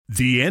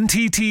The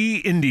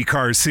NTT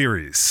IndyCar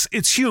Series.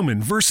 It's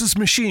human versus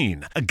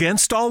machine,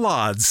 against all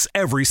odds,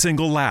 every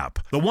single lap.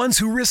 The ones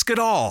who risk it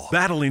all,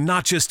 battling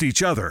not just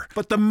each other,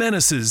 but the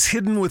menaces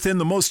hidden within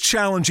the most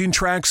challenging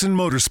tracks in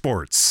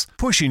motorsports.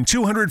 Pushing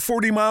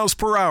 240 miles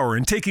per hour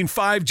and taking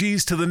 5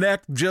 Gs to the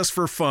neck just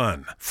for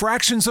fun.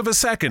 Fractions of a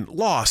second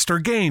lost or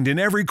gained in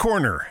every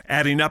corner,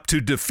 adding up to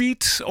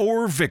defeat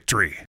or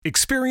victory.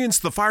 Experience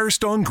the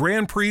Firestone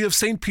Grand Prix of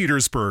St.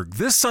 Petersburg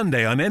this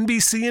Sunday on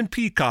NBC and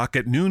Peacock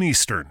at noon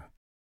Eastern.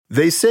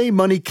 They say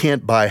money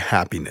can't buy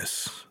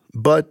happiness,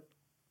 but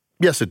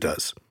yes, it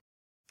does.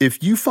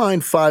 If you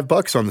find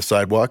 $5 on the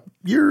sidewalk,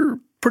 you're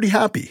pretty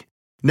happy.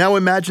 Now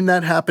imagine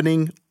that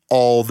happening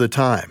all the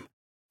time.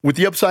 With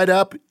the Upside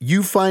app,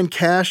 you find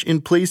cash in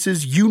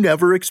places you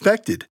never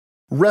expected.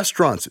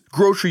 Restaurants,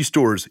 grocery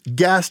stores,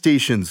 gas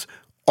stations,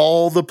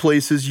 all the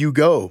places you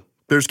go.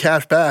 There's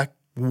cash back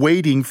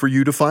waiting for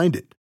you to find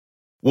it.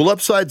 Will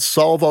Upside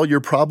solve all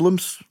your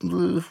problems?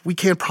 We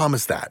can't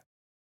promise that.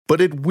 But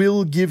it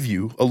will give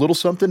you a little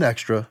something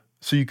extra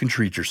so you can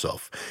treat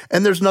yourself.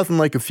 And there's nothing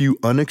like a few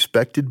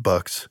unexpected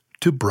bucks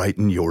to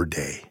brighten your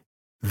day.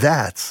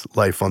 That's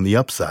life on the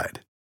Upside.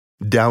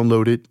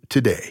 Download it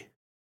today.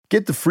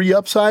 Get the free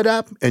Upside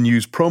app and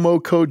use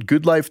promo code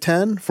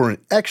GoodLife10 for an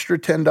extra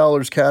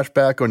 $10 cash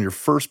back on your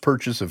first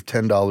purchase of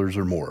 $10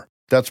 or more.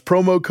 That's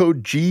promo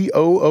code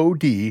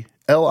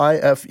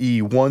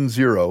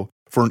GOODLIFE10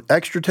 for an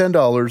extra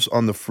 $10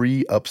 on the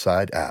free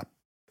Upside app.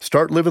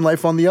 Start living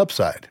life on the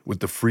Upside with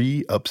the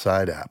free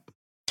Upside app.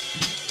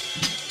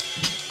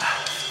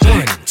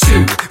 1,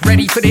 2,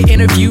 ready for the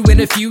interview. In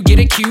a few, get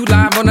a cue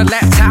live on the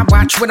laptop.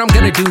 Watch what I'm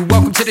gonna do.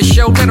 Welcome to the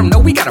show. Let them know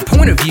we got a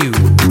point of view.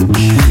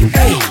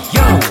 Hey,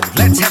 yo,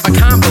 let's have a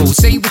combo.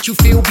 Say what you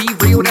feel, be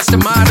real. That's the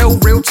motto.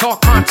 Real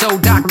talk pronto.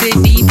 Dr.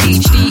 D,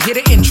 PhD, hit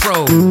an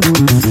intro.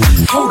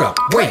 Hold up,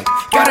 wait.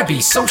 Gotta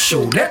be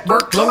social.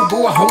 Network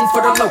global, a home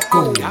for the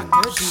local.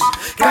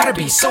 Gotta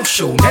be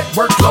social.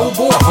 Network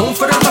global, a home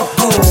for the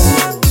local.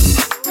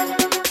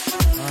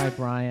 All right,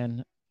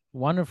 Brian.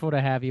 Wonderful to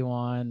have you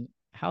on.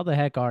 How the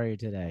heck are you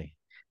today?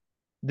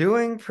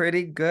 Doing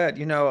pretty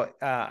good.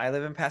 I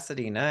live in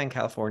Pasadena in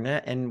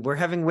California, and we're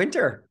having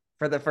winter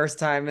for the first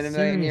time in a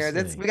million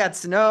years. We got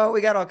snow.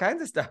 We got all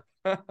kinds of stuff.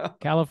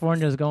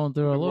 California is going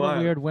through a little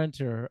weird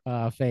winter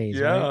phase.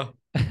 Yeah,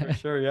 right? for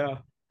sure. Yeah,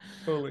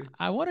 totally.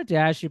 I wanted to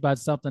ask you about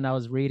something I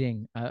was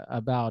reading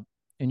about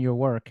in your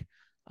work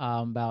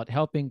about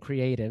helping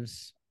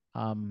creatives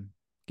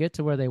get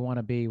to where they want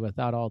to be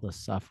without all the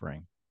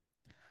suffering.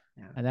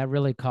 Yeah. And that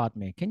really caught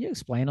me. Can you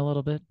explain a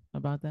little bit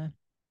about that?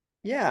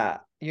 Yeah.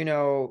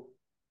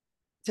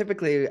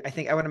 Typically, I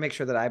think I want to make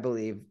sure that I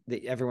believe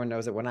that everyone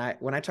knows that when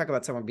I talk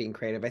about someone being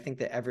creative, I think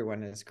that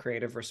everyone is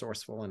creative,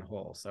 resourceful, and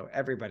whole. So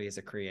everybody is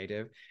a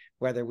creative,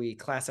 whether we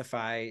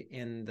classify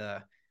in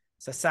the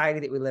society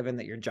that we live in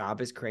that your job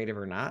is creative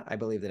or not. I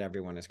believe that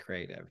everyone is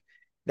creative.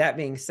 That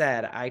being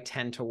said, I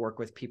tend to work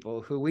with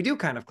people who we do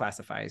kind of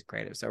classify as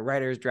creative. So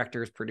writers,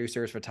 directors,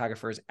 producers,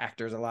 photographers,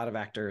 actors, a lot of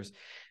actors,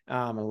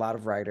 a lot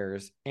of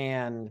writers.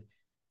 And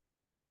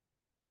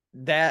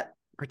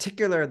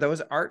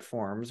those art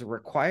forms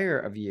require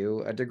of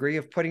you a degree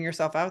of putting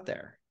yourself out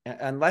there.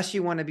 Unless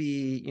you want to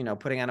be,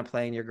 putting on a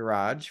play in your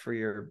garage for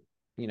your,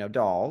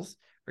 dolls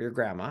or your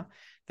grandma,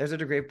 there's a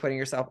degree of putting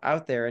yourself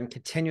out there and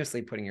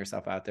continuously putting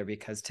yourself out there,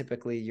 because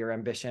typically your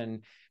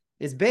ambition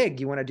is big.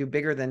 You want to do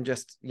bigger than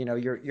just,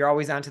 you're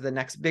always on to the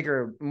next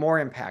bigger, more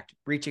impact,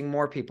 reaching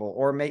more people,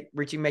 or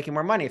making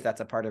more money if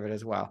that's a part of it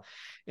as well.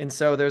 And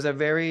so there's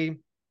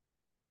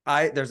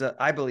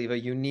I believe a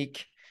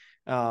unique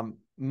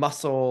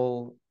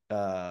muscle,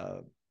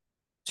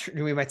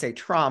 we might say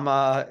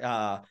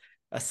trauma,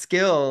 a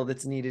skill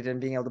that's needed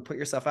in being able to put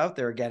yourself out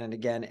there again and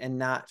again and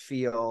not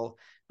feel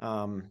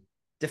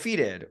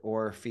defeated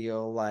or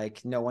feel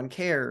like no one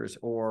cares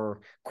or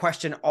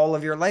question all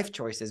of your life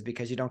choices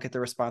because you don't get the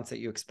response that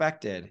you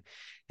expected.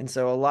 And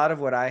so a lot of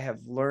what I have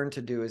learned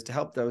to do is to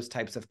help those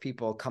types of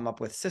people come up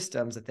with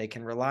systems that they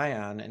can rely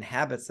on and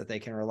habits that they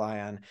can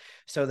rely on,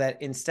 so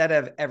that instead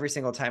of every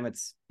single time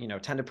it's,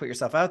 time to put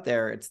yourself out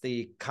there,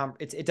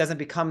 it doesn't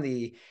become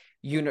the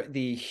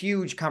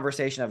huge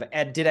conversation of,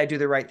 did I do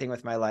the right thing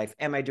with my life?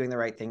 Am I doing the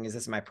right thing? Is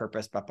this my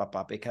purpose?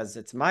 Because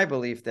it's my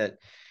belief that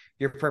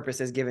your purpose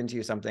is given to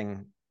you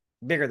something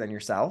bigger than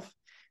yourself.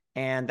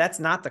 And that's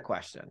not the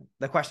question.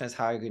 The question is,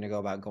 how are you going to go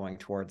about going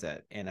towards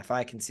it? And if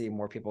I can see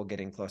more people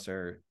getting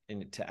closer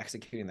to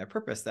executing their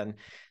purpose, then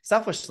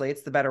selfishly,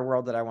 it's the better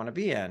world that I want to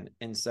be in.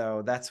 And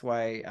so that's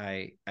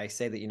why I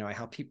say that, I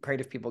help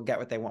creative people get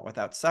what they want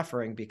without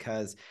suffering,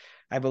 because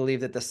I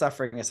believe that the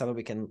suffering is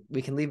something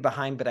we can leave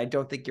behind, but I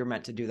don't think you're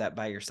meant to do that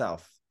by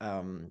yourself.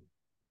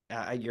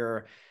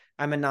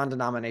 I'm a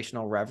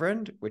non-denominational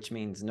reverend, which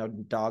means no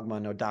dogma,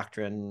 no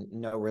doctrine,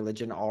 no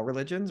religion, all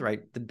religions,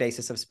 right? The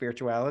basis of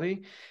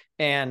spirituality.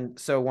 And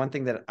so one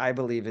thing that I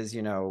believe is,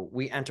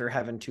 we enter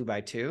heaven 2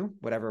 by 2,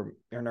 whatever,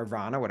 or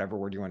nirvana, whatever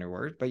word you want to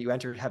word, but you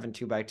enter heaven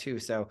 2 by 2.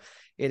 So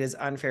it is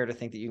unfair to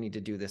think that you need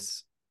to do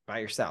this by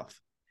yourself.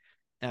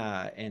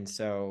 And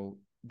so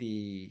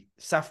the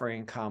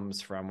suffering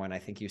comes from when I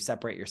think you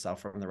separate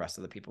yourself from the rest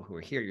of the people who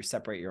are here. You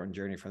separate your own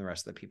journey from the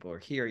rest of the people who are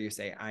here. You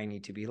say, I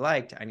need to be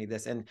liked. I need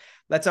this. And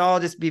let's all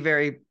just be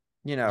very,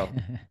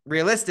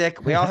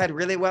 realistic. We all had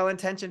really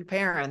well-intentioned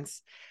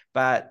parents,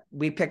 but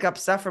we pick up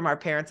stuff from our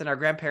parents and our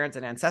grandparents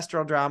and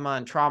ancestral drama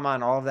and trauma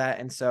and all of that.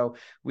 And so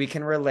we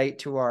can relate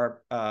to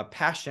our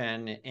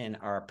passion and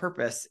our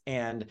purpose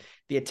and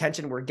the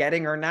attention we're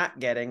getting or not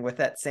getting with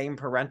that same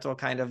parental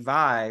kind of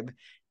vibe.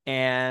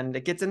 And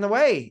it gets in the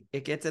way.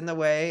 It gets in the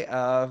way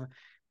of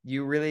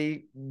you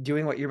really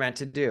doing what you're meant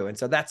to do. And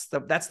so that's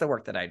the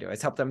work that I do.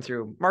 Is help them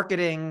through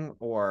marketing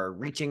or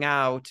reaching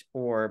out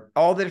or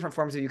all the different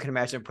forms that you can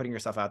imagine of putting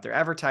yourself out there,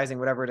 advertising,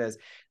 whatever it is.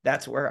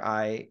 That's where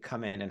I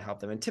come in and help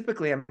them. And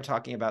typically I'm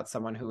talking about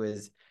someone who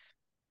is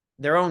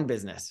their own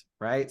business,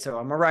 right? So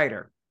I'm a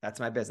writer. That's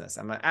my business.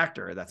 I'm an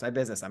actor. That's my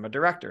business. I'm a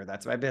director.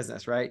 That's my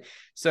business, right?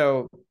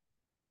 So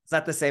it's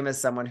not the same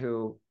as someone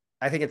who,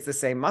 I think it's the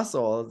same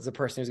muscle as the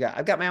person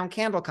I've got my own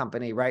candle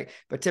company, right?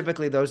 But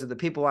typically those are the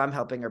people I'm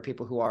helping are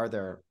people who are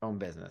their own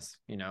business,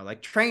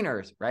 like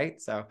trainers, right?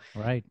 So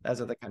right.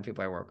 Those are the kind of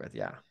people I work with.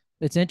 Yeah.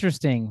 It's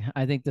interesting.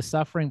 I think the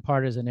suffering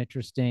part is an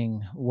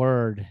interesting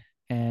word.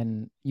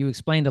 And you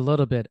explained a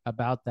little bit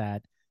about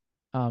that.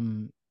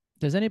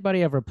 Does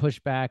anybody ever push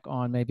back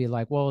on maybe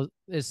like, well,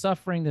 is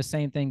suffering the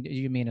same thing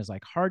you mean as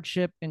like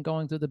hardship in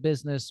going through the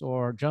business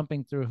or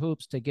jumping through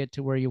hoops to get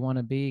to where you want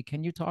to be?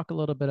 Can you talk a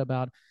little bit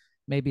about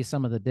maybe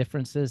some of the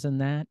differences in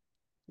that?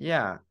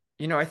 Yeah.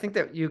 I think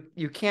that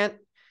you can't,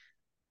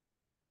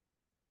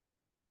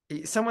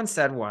 someone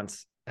said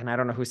once, and I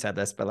don't know who said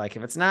this, but like,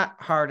 if it's not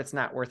hard, it's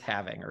not worth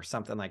having or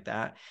something like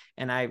that.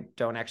 And I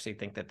don't actually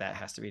think that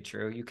has to be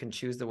true. You can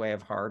choose the way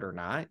of hard or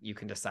not. You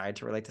can decide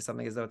to relate to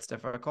something as though it's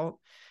difficult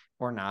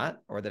or not,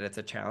 or that it's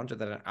a challenge or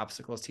that an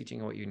obstacle is teaching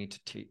you what you need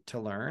to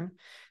learn.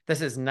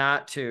 This is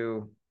not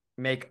to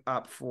make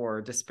up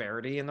for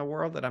disparity in the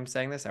world that I'm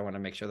saying this. I want to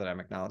make sure that I'm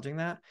acknowledging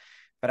that.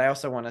 But I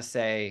also want to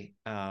say,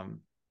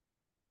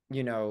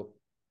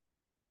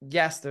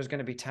 yes, there's going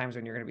to be times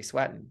when you're going to be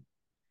sweating,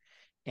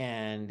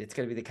 and it's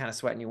going to be the kind of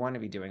sweating you want to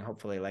be doing,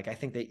 hopefully. Like, I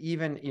think that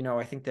even,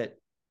 I think that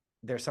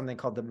there's something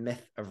called the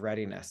myth of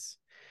readiness,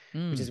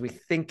 which is we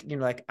think,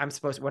 like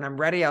when I'm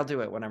ready, I'll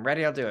do it. When I'm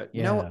ready, I'll do it.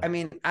 Yeah. No, I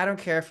mean, I don't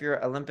care if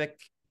you're Olympic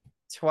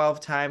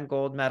 12-time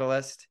gold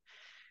medalist.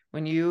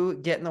 When you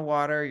get in the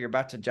water, you're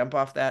about to jump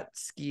off that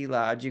ski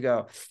lodge, you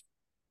go,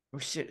 oh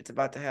shit, it's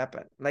about to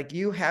happen. Like,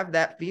 you have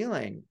that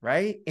feeling,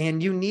 right?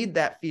 And you need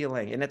that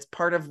feeling. And it's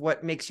part of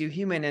what makes you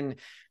human, and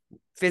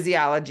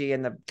physiology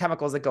and the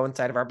chemicals that go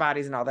inside of our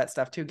bodies and all that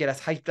stuff to get us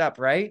hyped up,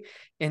 right?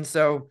 And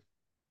so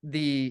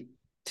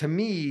to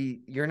me,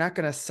 you're not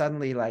going to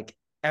suddenly, like,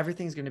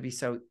 everything's going to be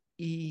so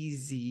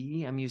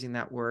easy. I'm using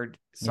that word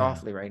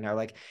softly right now.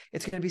 Like,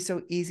 it's going to be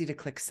so easy to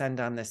click send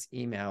on this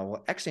email.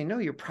 Well, actually, no,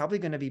 you're probably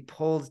going to be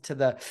pulled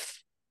to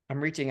I'm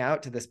reaching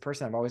out to this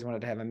person I've always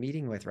wanted to have a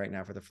meeting with right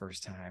now for the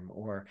first time,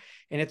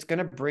 and it's going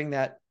to bring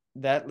that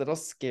little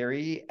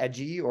scary,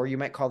 edgy, or you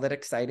might call that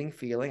exciting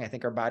feeling. I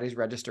think our bodies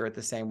register it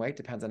the same way. It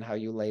depends on how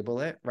you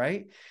label it,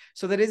 right?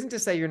 So that isn't to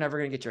say you're never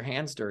going to get your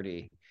hands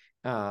dirty.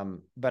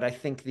 But I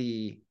think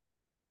the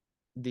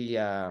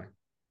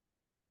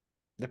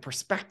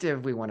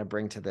perspective we want to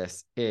bring to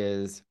this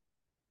is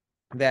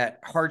that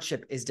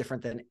hardship is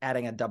different than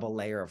adding a double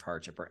layer of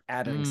hardship or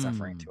adding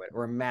suffering to it,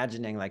 or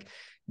imagining, like,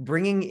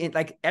 bringing in,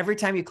 like, every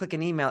time you click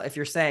an email, if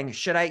you're saying,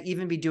 should I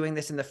even be doing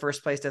this in the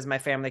first place? Does my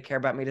family care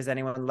about me? Does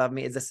anyone love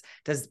me?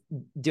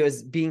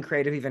 Does being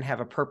creative even have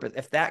a purpose?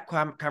 If that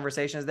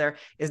conversation is there,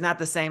 is not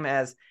the same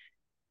as,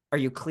 are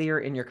you clear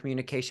in your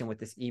communication with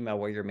this email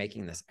where you're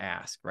making this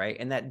ask, right?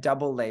 And that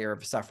double layer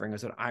of suffering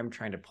is what I'm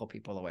trying to pull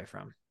people away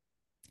from.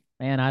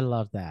 Man, I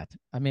love that.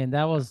 I mean,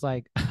 that was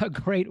like a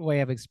great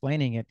way of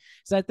explaining it.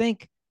 So I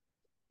think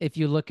if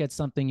you look at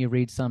something, you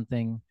read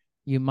something,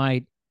 you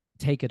might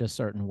take it a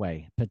certain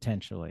way,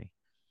 potentially.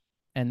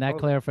 And that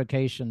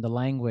clarification, the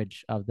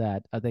language of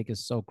that, I think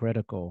is so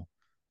critical.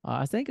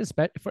 I think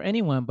for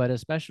anyone, but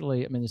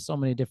especially, I mean, there's so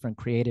many different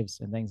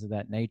creatives and things of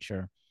that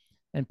nature.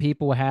 And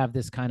people have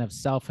this kind of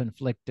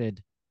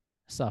self-inflicted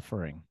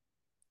suffering.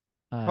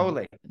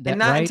 Totally. And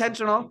not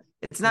intentional.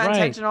 It's not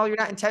intentional. You're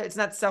not it's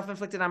not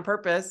self-inflicted on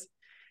purpose,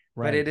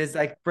 but it is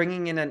like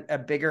bringing in a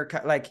bigger,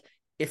 like,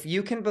 if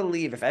you can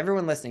believe, if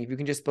everyone listening, if you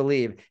can just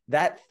believe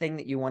that thing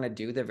that you want to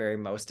do the very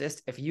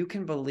mostest, if you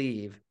can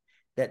believe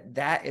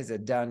that is a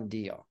done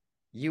deal,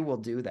 you will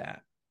do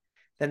that.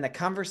 Then the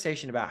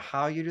conversation about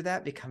how you do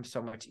that becomes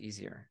so much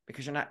easier,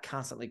 because you're not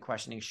constantly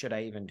questioning, should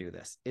I even do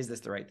this? Is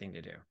this the right thing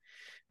to do?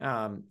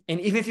 And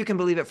even if you can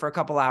believe it for a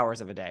couple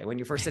hours of a day, when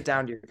you first sit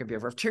down to your computer,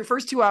 for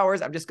first 2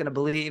 hours, I'm just going to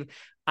believe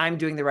I'm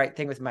doing the right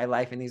thing with my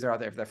life. And these are all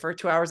there. For the first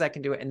 2 hours, I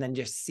can do it. And then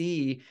just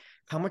see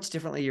how much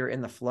differently you're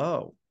in the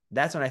flow.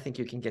 That's when I think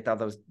you can get all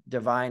those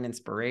divine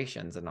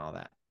inspirations and all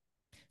that.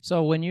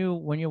 So when you're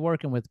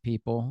working with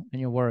people in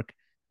your work,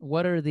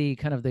 what are the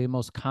kind of the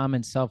most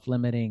common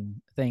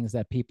self-limiting things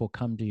that people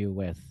come to you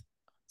with?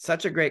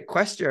 Such a great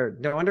question.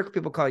 No wonder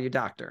people call you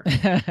doctor.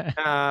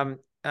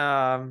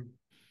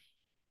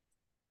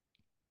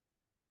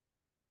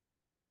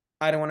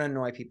 I don't want to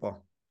annoy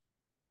people.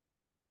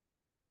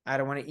 I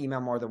don't want to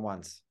email more than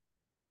once.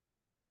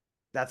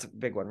 That's a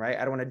big one, right?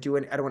 I don't want to do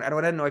it. I don't want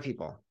to annoy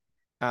people.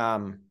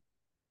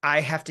 I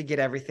have to get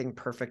everything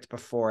perfect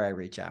before I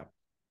reach out.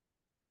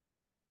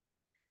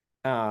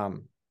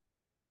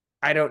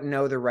 I don't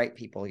know the right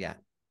people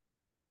yet.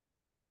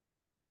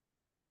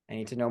 I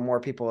need to know more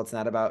people. It's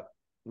not about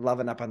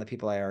loving up on the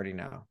people I already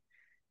know.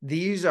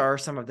 These are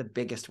some of the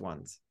biggest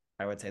ones,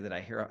 I would say, that I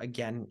hear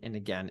again and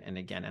again and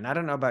again. And I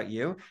don't know about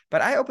you,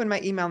 but I open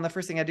my email and the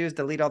first thing I do is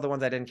delete all the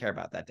ones I didn't care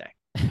about that day.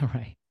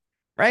 Right.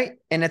 Right.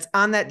 And it's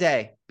on that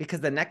day,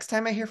 because the next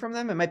time I hear from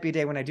them, it might be a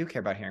day when I do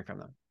care about hearing from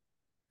them.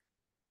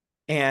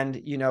 And,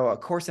 A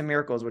Course in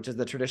Miracles, which is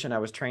the tradition I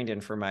was trained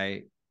in for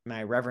my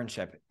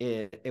reverendship,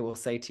 it will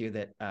say to you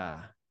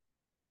that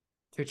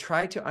to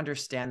try to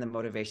understand the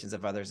motivations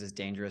of others is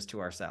dangerous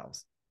to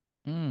ourselves.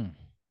 And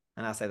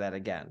I'll say that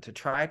again. To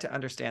try to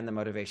understand the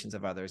motivations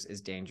of others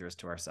is dangerous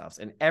to ourselves.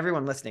 And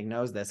everyone listening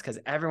knows this, because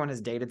everyone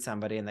has dated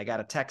somebody and they got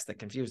a text that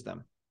confused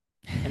them.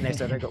 And they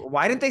started to go,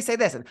 why didn't they say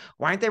this? And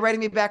why aren't they writing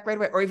me back right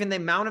away? Or even the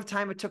amount of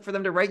time it took for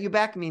them to write you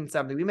back means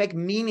something. We make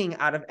meaning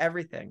out of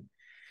everything,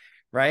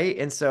 right?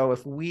 And so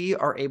if we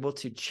are able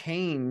to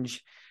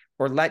change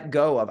or let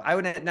go of, I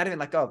would not even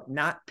let go of,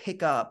 not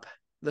pick up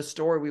the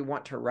story we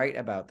want to write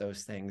about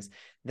those things,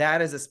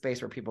 that is a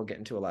space where people get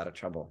into a lot of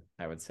trouble,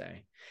 I would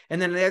say.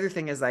 And then the other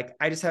thing is, like,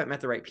 I just haven't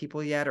met the right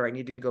people yet, or I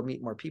need to go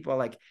meet more people.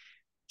 Like,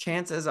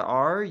 chances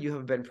are you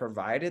have been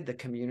provided the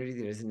community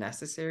that is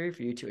necessary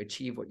for you to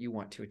achieve what you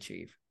want to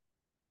achieve.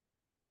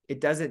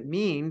 It doesn't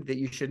mean that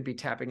you shouldn't be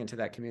tapping into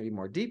that community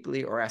more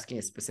deeply or asking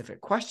a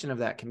specific question of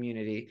that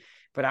community.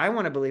 But I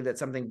want to believe that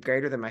something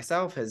greater than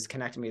myself has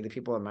connected me to the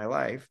people in my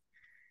life.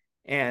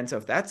 And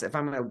so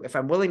if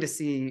I'm willing to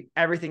see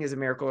everything as a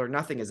miracle or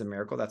nothing is a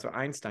miracle, that's what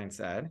Einstein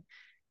said,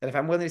 that if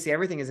I'm willing to see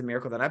everything as a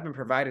miracle, then I've been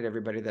provided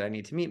everybody that I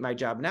need to meet. My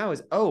job now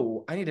is,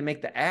 I need to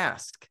make the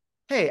ask.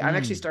 Hey, I'm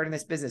actually starting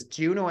this business.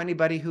 Do you know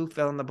anybody who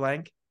fill in the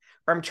blank?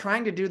 Or I'm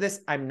trying to do this.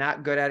 I'm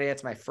not good at it.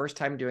 It's my first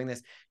time doing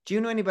this. Do you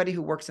know anybody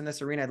who works in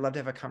this arena? I'd love to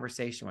have a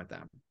conversation with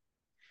them.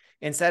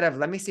 Instead of,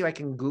 let me see if I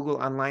can Google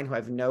online who I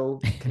have no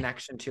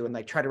connection to, and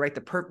like try to write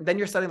then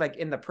you're suddenly like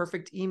in the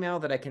perfect email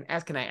that I can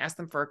ask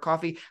them for a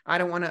coffee? I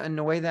don't want to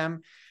annoy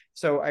them.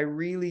 So I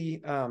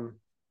really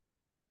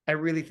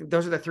think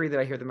those are the three that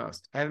I hear the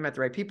most. I haven't met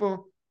the right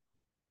people.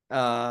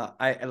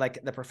 I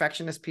like the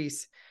perfectionist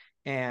piece.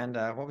 And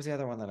what was the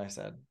other one that I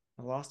said?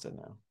 I lost it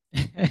now.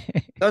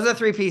 Those are the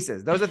three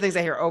pieces. Those are the things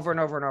I hear over and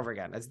over and over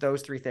again. It's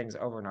those three things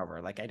over and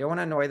over. Like, I don't want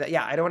to annoy that.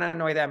 Yeah, I don't want to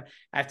annoy them.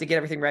 I have to get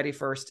everything ready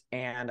first,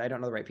 and I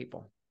don't know the right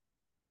people.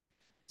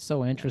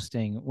 So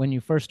interesting. When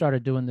you first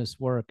started doing this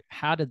work,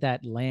 how did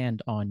that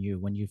land on you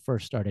when you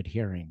first started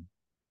hearing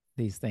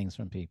these things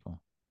from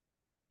people?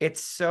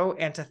 It's so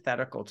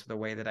antithetical to the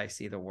way that I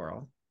see the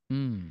world.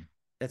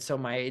 It's so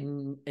my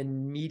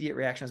immediate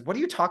reaction is, what are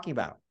you talking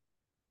about?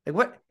 Like,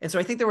 what? And so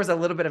I think there was a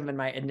little bit of in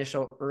my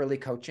initial early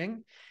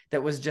coaching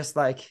that was just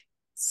like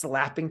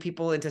slapping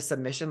people into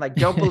submission. Like,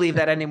 don't believe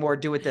that anymore.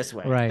 Do it this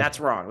way. Right.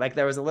 That's wrong. Like,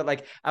 there was a little,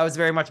 like, I was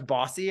very much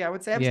bossy, I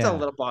would say. I'm still a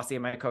little bossy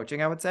in my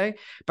coaching, I would say.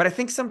 But I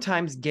think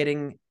sometimes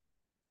getting,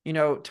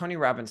 Tony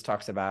Robbins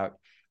talks about,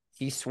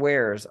 he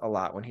swears a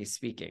lot when he's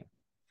speaking.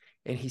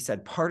 And he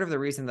said, part of the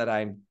reason that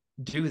I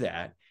do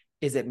that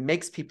is it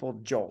makes people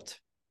jolt.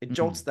 It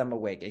jolts them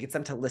awake. It gets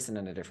them to listen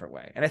in a different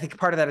way. And I think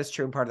part of that is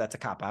true and part of that's a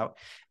cop-out,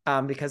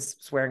 because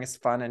swearing is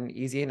fun and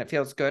easy and it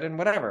feels good and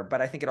whatever. But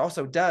I think it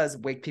also does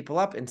wake people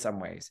up in some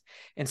ways.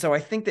 And so I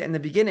think that in the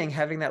beginning,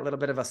 having that little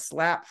bit of a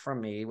slap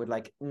from me would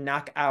like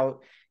knock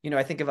out,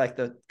 I think of like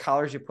the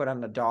collars you put on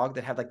the dog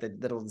that have like the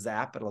little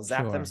zap. It'll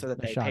zap them so that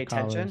they pay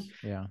attention.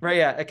 Yeah. Right.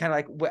 Yeah. It kind of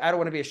like, I don't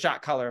want to be a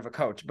shot collar of a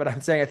coach, but I'm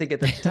saying, I think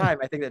at the time,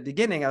 I think at the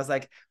beginning, I was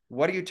like,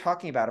 what are you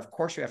talking about? Of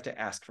course you have to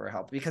ask for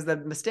help, because the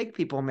mistake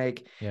people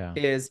make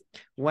is,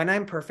 when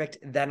I'm perfect,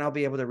 then I'll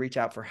be able to reach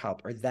out for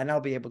help, or then I'll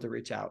be able to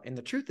reach out. And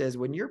the truth is,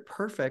 when you're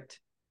perfect,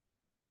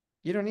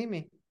 you don't need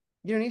me.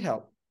 You don't need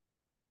help.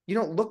 You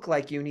don't look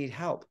like you need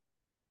help.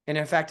 And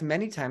in fact,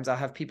 many times I'll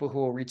have people who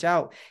will reach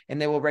out and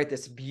they will write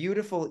this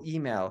beautiful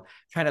email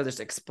trying to just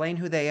explain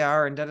who they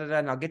are and da-da-da.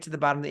 And I'll get to the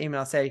bottom of the email.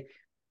 I'll say,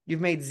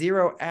 you've made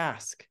zero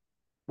ask.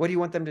 What do you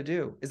want them to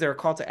do? Is there a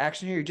call to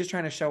action here? You're just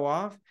trying to show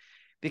off?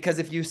 Because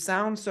if you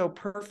sound so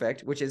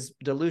perfect, which is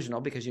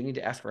delusional because you need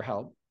to ask for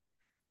help,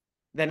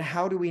 then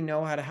how do we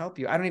know how to help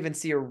you? I don't even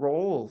see a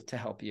role to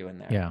help you in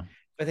there. Yeah.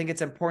 I think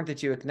it's important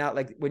that you acknowledge,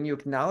 like, when you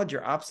acknowledge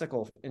your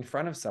obstacle in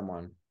front of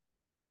someone,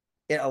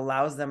 it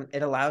allows them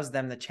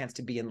the chance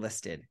to be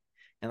enlisted,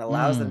 and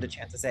allows them the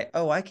chance to say,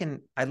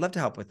 I'd love to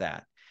help with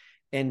that.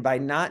 And by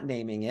not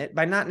naming it,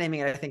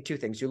 I think two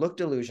things: you look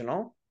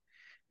delusional,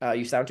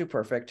 you sound too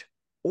perfect,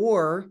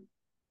 or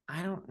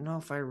I don't know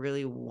if I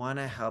really want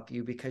to help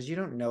you because you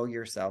don't know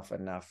yourself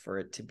enough for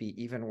it to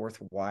be even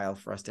worthwhile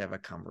for us to have a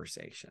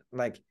conversation.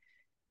 Like,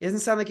 it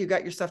doesn't sound like you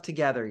got your stuff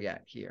together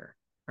yet here,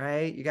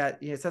 right?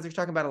 It sounds like you're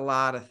talking about a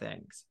lot of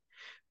things.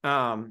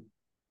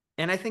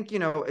 And I think,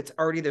 it's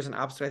already, there's an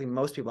obstacle. I think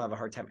most people have a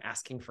hard time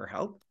asking for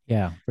help.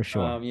 Yeah, for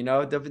sure.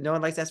 No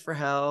one likes to ask for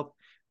help.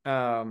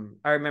 I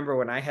remember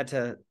when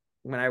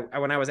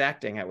I was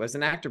acting, I was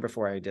an actor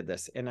before I did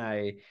this, and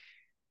I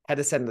had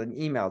to send an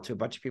email to a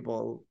bunch of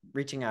people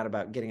reaching out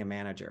about getting a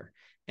manager,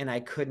 and I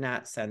could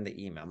not send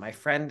the email. My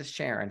friend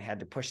Sharon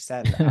had to push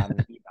send on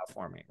the email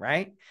for me,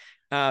 right?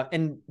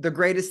 And the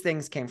greatest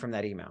things came from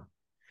that email.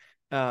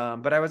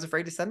 But I was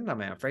afraid to send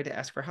them. I'm afraid to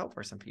ask for help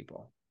for some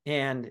people.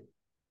 And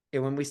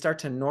when we start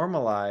to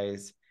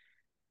normalize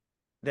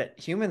that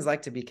humans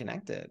like to be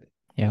connected,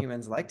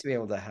 humans like to be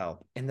able to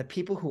help, and the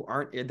people who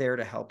aren't there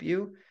to help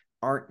you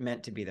aren't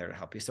meant to be there to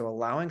help you. So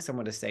allowing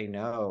someone to say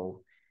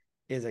no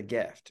is a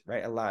gift,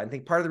 right? I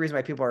think part of the reason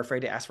why people are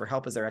afraid to ask for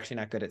help is they're actually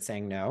not good at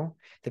saying no.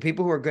 The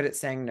people who are good at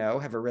saying no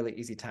have a really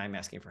easy time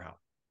asking for help.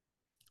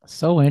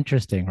 So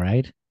interesting,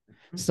 right?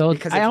 So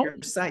because if you're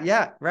saying,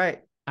 yeah,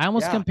 right. I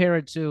almost compare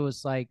it to,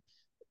 it's like,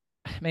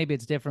 maybe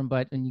it's different,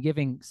 but when you're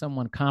giving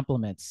someone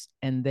compliments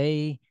and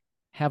they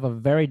have a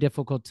very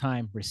difficult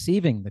time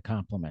receiving the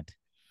compliment,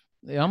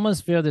 they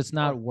almost feel that it's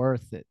not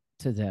worth it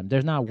to them.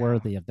 They're not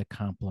worthy of the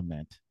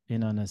compliment,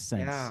 in a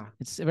sense. Yeah.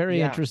 It's a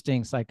very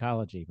interesting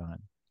psychology, Vaughn.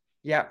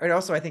 Yeah. And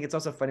also, I think it's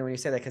also funny when you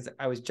say that, because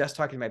I was just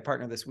talking to my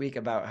partner this week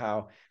about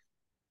how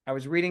I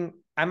was reading,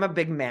 I'm a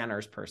big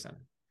manners person.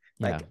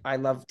 Like, I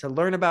love to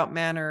learn about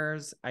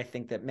manners. I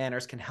think that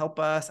manners can help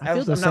us. I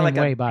feel the same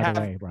way, by the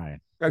way,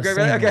 Brian. Okay,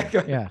 really? Okay,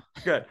 good. Yeah,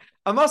 good.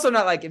 I'm also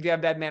not like, if you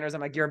have bad manners,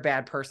 I'm like, you're a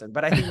bad person.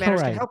 But I think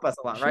manners can help us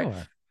a lot, right?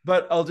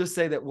 But I'll just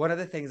say that one of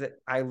the things that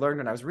I learned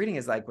when I was reading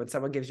is, like, when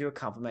someone gives you a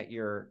compliment,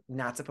 you're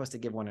not supposed to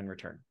give one in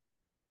return.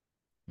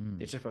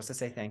 You're supposed to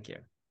say thank you.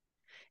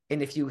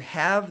 And if you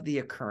have the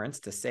occurrence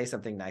to say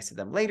something nice to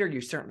them later,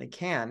 you certainly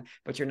can,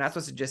 but you're not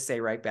supposed to just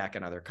say right back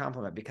another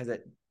compliment, because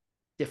it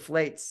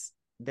deflates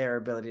their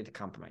ability to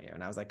compliment you.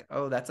 And I was like,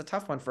 oh, that's a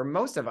tough one for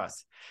most of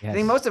us. I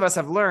think most of us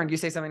have learned, you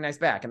say something nice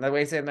back, and the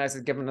way you say it nice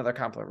is give them another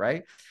compliment,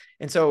 right?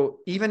 And so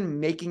even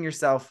making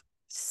yourself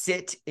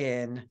sit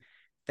in,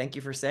 thank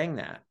you for saying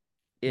that,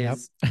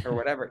 is, or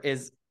whatever,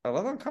 is a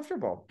little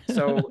uncomfortable.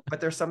 So,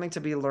 but there's something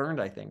to be learned,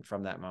 I think,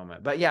 from that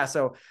moment. But yeah,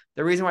 so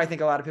the reason why I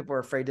think a lot of people are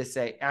afraid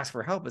to ask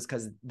for help is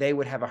because they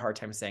would have a hard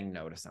time saying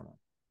no to someone.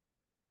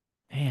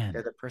 Man.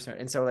 They're the person.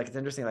 And so, like, it's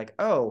interesting, like,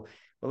 oh,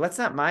 well, let's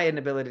not my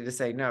inability to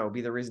say no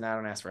be the reason I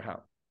don't ask for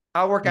help.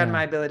 I'll work on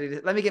my ability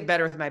to, let me get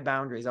better with my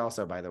boundaries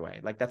also, by the way.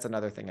 Like, that's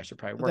another thing I should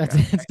probably work on.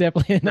 It's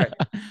definitely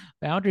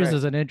boundaries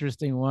is an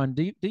interesting one.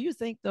 Do you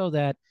think, though,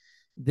 that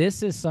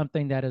this is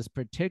something that is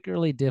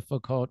particularly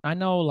difficult? I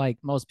know, like,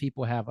 most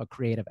people have a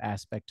creative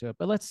aspect to it,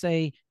 but let's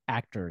say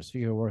actors who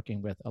you're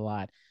working with a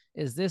lot.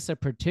 Is this a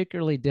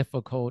particularly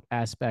difficult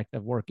aspect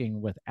of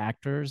working with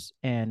actors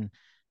and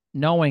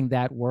knowing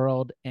that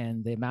world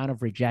and the amount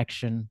of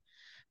rejection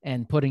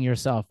and putting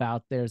yourself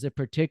out there? Is it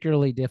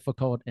particularly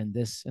difficult in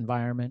this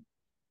environment?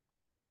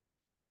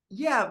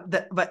 Yeah,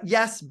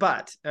 yes,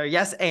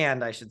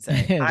 and I should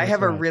say, I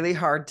have a really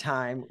hard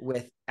time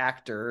with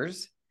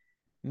actors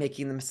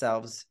making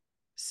themselves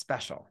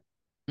special.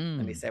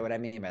 Let me say what I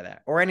mean by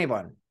that. Or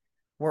anyone.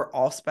 We're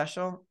all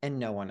special and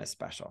no one is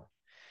special.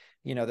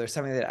 You know, there's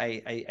something that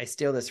I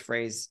steal this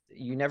phrase.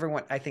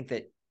 I think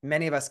that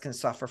many of us can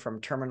suffer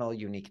from terminal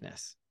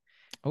uniqueness,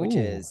 which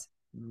is,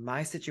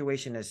 my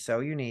situation is so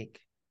unique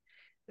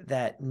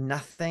that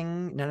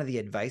none of the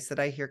advice that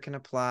I hear can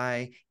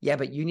apply. Yeah,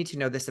 but you need to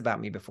know this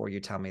about me before you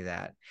tell me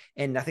that.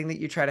 And nothing that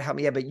you try to help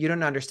me. Yeah, but you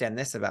don't understand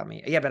this about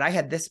me. Yeah, but I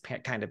had this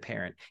kind of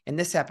parent, and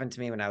this happened to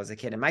me when I was a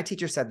kid, and my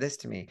teacher said this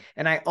to me,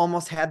 and I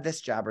almost had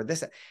this job or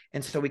this.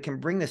 And so we can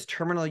bring this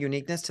terminal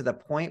uniqueness to the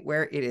point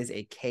where it is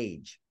a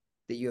cage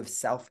that you have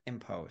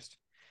self-imposed.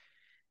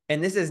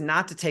 And this is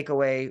not to take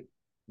away,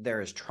 there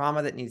is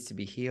trauma that needs to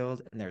be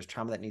healed, and there's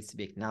trauma that needs to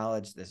be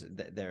acknowledged.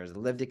 There's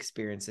lived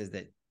experiences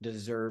that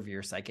deserve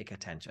your psychic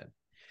attention,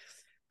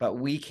 but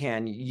we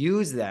can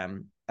use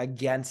them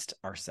against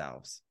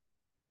ourselves,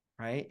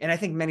 right? And I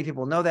think many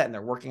people know that, and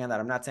they're working on that.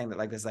 I'm not saying that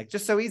like this, like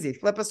just so easy,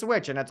 flip a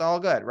switch and it's all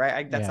good,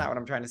 right? That's not what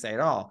I'm trying to say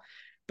at all.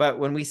 But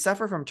when we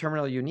suffer from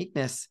terminal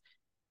uniqueness,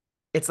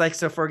 it's like,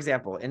 so for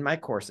example, in my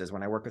courses,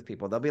 when I work with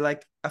people, there'll be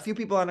like a few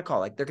people on a call,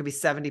 like there could be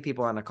 70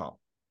 people on a call.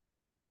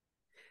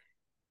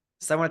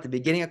 Someone at the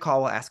beginning of a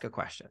call will ask a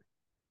question.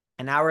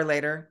 An hour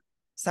later,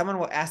 someone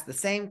will ask the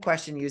same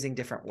question using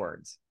different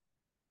words,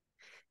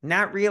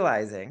 not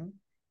realizing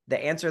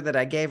the answer that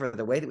I gave or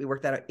the way that we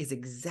worked that out is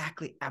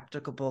exactly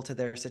applicable to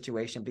their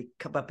situation,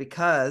 but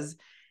because it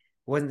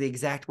wasn't the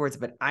exact words,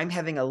 but I'm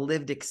having a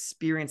lived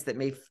experience that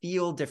may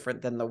feel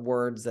different than the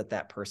words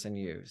that person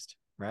used,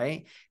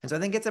 right? And so I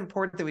think it's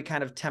important that we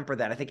kind of temper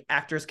that. I think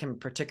actors can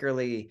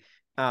particularly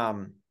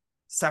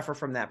suffer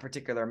from that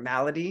particular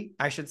malady,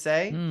 I should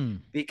say,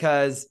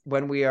 because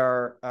when we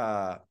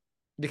are,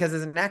 because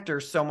as an actor,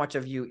 so much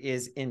of you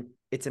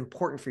it's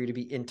important for you to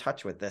be in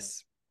touch with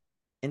this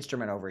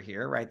instrument over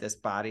here, right? This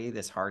body,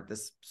 this heart,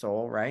 this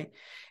soul, right?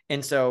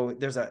 And so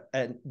there's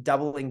a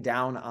doubling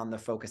down on the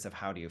focus of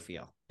how do you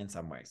feel in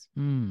some ways.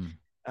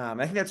 I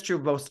think that's true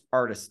of most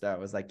artists,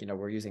 though, is like,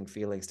 we're using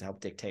feelings to help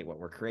dictate what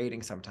we're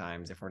creating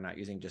sometimes, if we're not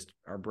using just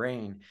our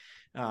brain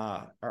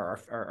or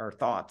our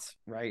thoughts,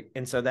 right?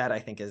 And so that I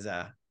think is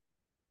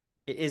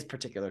it is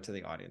particular to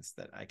the audience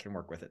that I can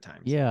work with at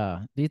times.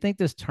 Yeah. Do you think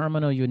this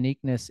terminal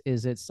uniqueness,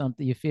 is it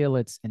something you feel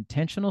it's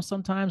intentional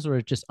sometimes, or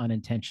it's just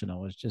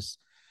unintentional? It's just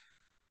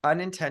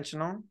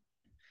Unintentional,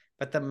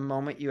 but the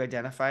moment you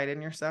identify it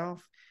in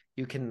yourself,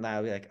 you can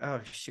now be like,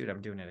 oh shoot,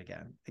 I'm doing it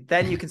again. Like,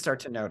 then you can start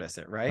to notice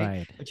it, right?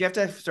 right. But you have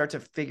to start to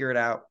figure it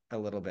out a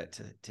little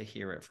bit to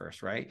hear it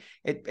first, right?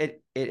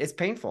 It is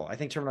painful. I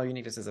think terminal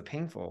uniqueness is a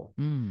painful.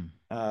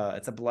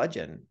 It's a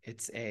bludgeon.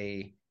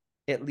 It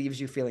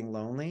leaves you feeling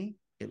lonely.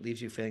 It leaves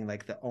you feeling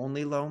like the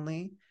only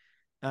lonely.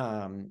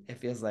 It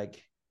feels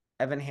like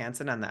Evan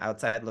Hansen on the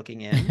outside looking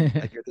in,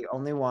 like you're the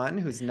only one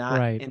who's not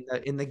right.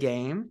 in the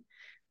game.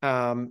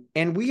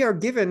 And we are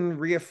given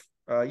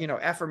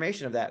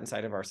affirmation of that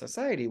inside of our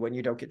society when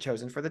you don't get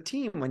chosen for the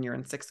team, when you're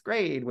in 6th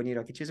grade, when you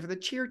don't get chosen for the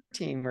cheer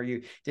team, or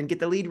you didn't get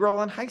the lead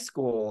role in high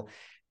school.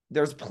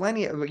 There's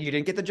plenty of, you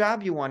didn't get the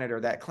job you wanted, or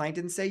that client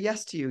didn't say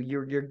yes to you.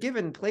 You're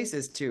given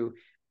places to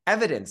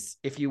evidence.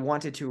 If you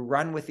wanted to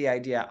run with the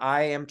idea,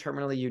 I am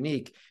terminally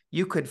unique,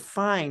 you could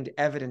find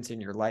evidence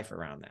in your life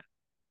around that.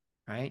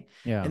 Right.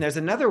 Yeah. And there's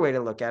another way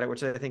to look at it,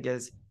 which I think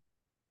is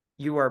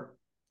you are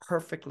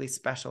perfectly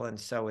special, and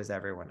so is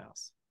everyone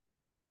else.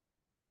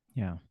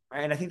 Yeah.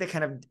 And I think that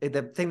kind of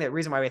the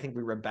reason why I think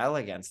we rebel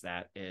against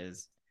that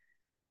is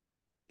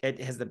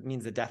it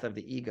means the death of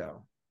the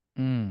ego,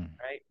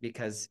 right?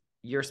 Because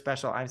you're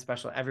special, I'm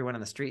special, everyone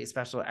on the street is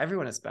special,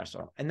 everyone is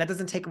special. And that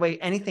doesn't take away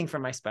anything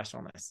from my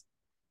specialness.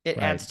 It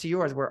adds to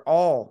yours. We're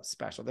all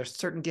special. There's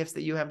certain gifts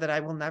that you have that I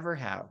will never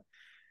have,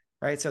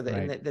 right? So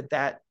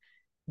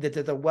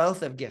the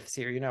wealth of gifts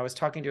here, I was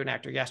talking to an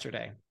actor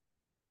yesterday.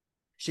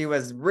 She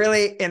was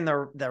really in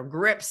the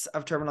grips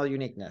of terminal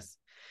uniqueness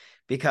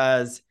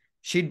because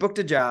she'd booked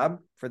a job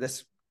for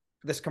this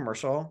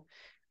commercial,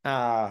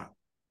 and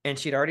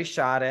she'd already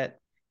shot it,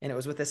 and it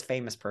was with this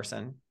famous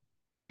person.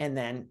 And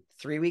then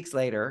 3 weeks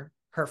later,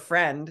 her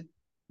friend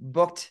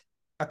booked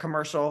a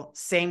commercial,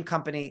 same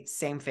company,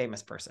 same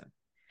famous person.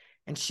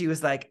 And she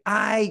was like,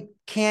 I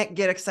can't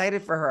get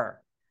excited for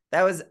her.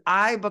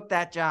 I booked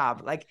that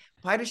job. Like,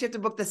 why does she have to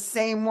book the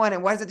same one?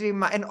 And why does it have to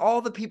be and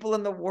all the people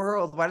in the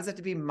world, why does it have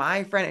to be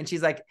my friend? And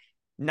she's like,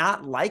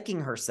 not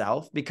liking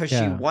herself because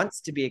she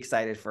wants to be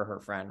excited for her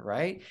friend,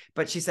 right?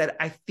 But she said,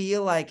 I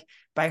feel like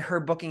by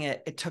her booking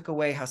it, it took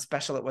away how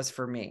special it was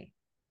for me.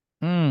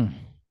 And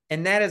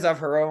that is of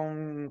her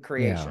own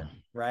creation,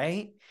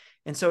 right?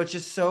 And so it's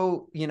just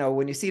so,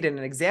 when you see it in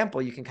an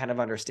example, you can kind of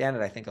understand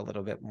it, I think, a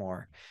little bit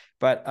more.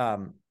 But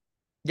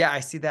I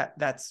see that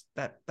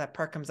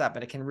part comes up,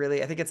 and it can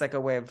really, I think it's like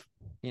a way of,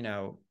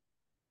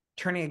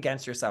 turning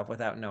against yourself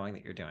without knowing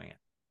that you're doing it.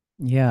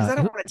 Yeah. Because I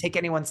don't want to take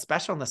anyone's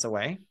specialness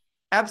away.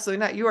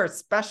 Absolutely not. You are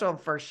special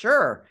for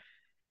sure,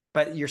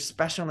 but your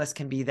specialness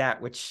can be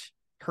that which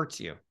hurts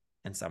you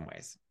in some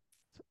ways.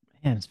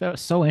 Man,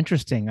 it's so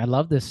interesting. I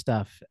love this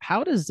stuff.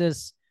 How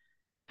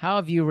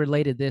have you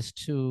related this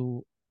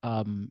to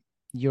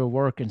your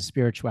work in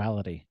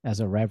spirituality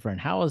as a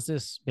reverend? How has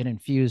this been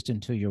infused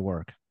into your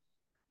work?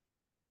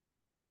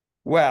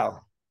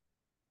 Well,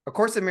 A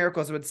Course in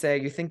Miracles would say,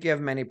 you think you have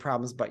many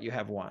problems, but you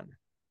have one.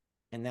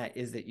 And that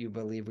is that you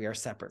believe we are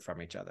separate from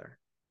each other.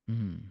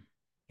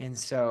 And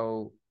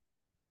so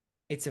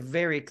it's a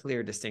very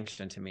clear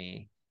distinction to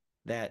me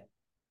that,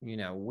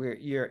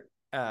 you're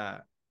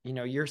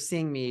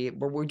seeing me,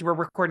 we're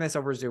recording this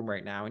over Zoom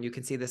right now, and you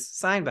can see this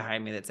sign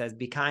behind me that says,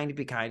 be kind,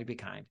 be kind, be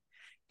kind.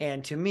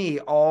 And to me,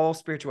 all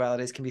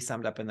spiritualities can be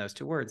summed up in those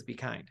two words, be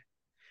kind.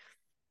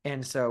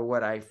 And so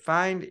what I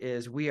find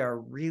is we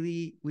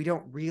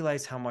don't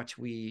realize how much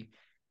we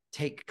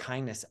take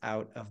kindness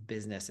out of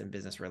business and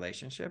business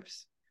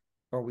relationships,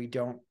 or we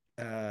don't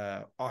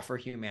offer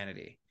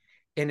humanity.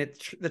 And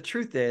the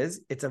truth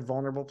is, it's a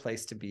vulnerable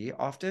place to be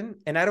often.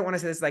 And I don't want to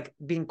say this like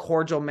being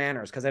cordial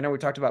manners, because I know we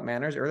talked about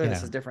manners earlier.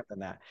 This is different than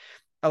that.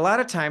 A lot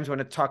of times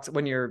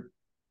when you're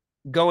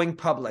going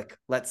public,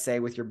 let's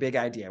say with your big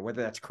idea,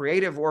 whether that's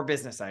creative or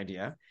business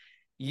idea,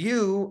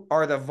 you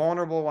are the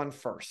vulnerable one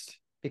first.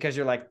 Because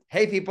you're like,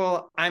 hey,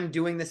 people, I'm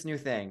doing this new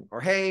thing.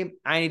 Or, hey,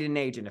 I need an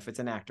agent if it's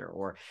an actor.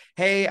 Or,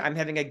 hey, I'm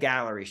having a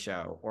gallery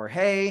show. Or,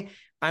 hey,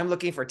 I'm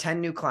looking for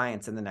 10 new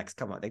clients in the next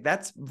couple of months. Like,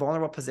 that's a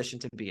vulnerable position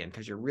to be in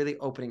because you're really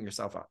opening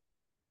yourself up.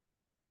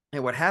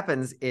 And what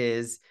happens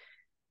is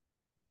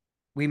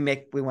we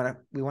want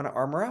to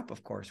armor up,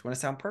 of course. We want to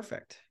sound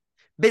perfect.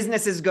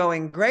 Business is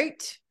going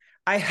great.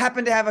 I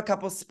happen to have a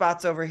couple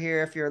spots over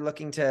here if you're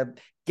looking to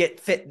get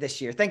fit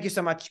this year. Thank you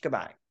so much.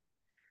 Goodbye.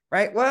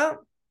 Right?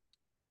 Well,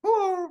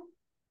 cool.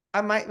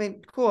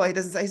 Cool.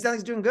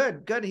 He's doing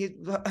good. Good.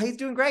 He's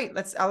doing great.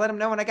 I'll let him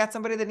know when I got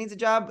somebody that needs a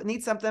job,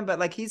 needs something, but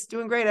like, he's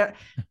doing great.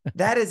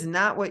 That's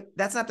not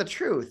the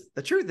truth.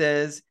 The truth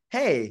is,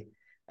 hey,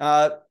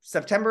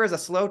 September is a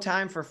slow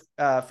time for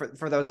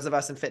those of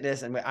us in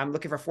fitness. And I'm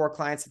looking for 4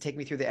 clients to take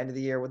me through the end of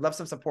the year. Would love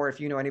some support. If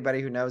you know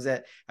anybody who knows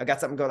it, I've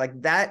got something going.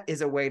 Like, that is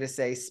a way to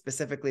say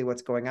specifically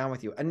what's going on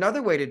with you.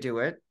 Another way to do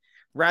it,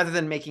 rather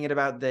than making it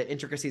about the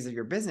intricacies of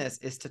your business,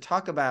 is to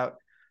talk about,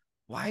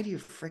 why do you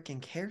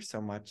freaking care so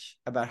much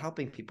about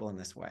helping people in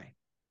this way?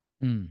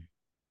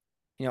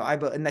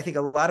 And I think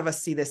a lot of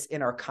us see this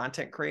in our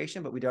content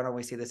creation, but we don't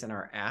always see this in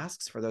our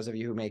asks. For those of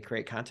you who may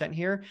create content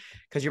here,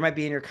 because you might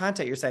be in your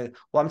content, you're saying,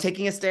 well, I'm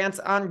taking a stance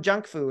on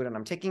junk food, and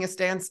I'm taking a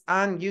stance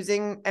on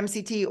using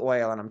MCT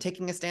oil, and I'm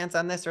taking a stance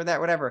on this or that,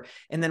 whatever.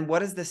 And then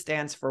what is the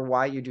stance for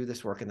why you do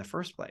this work in the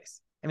first place?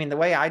 I mean,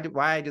 why I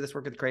do this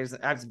work with creatives,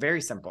 it's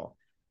very simple.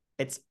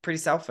 It's pretty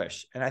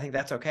selfish, and I think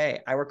that's okay.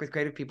 I work with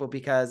creative people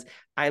because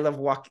I love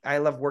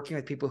working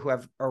with people who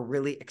are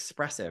really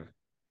expressive.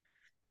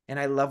 And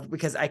I love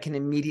because I can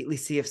immediately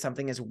see if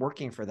something is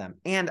working for them.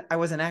 And I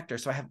was an actor,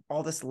 so I have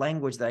all this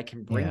language that I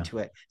can bring to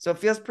it. So it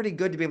feels pretty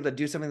good to be able to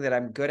do something that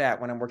I'm good at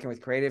when I'm working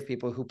with creative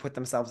people who put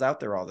themselves out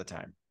there all the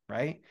time,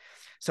 right?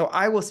 So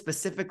I will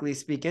specifically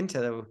speak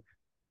into,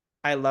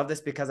 I love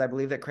this because I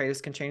believe that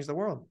creatives can change the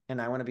world.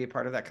 And I want to be a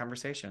part of that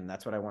conversation.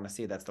 That's what I want to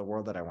see. That's the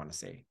world that I want to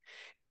see.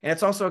 And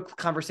it's also a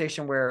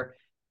conversation where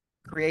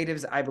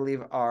creatives, I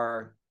believe,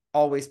 are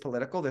always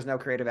political. There's no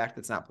creative act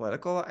that's not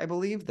political, I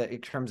believe, that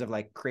in terms of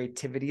like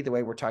creativity, the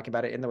way we're talking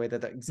about it in the way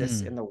that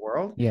exists in the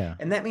world. Yeah.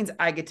 And that means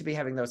I get to be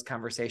having those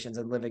conversations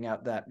and living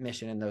out that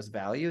mission and those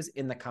values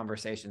in the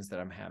conversations that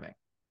I'm having.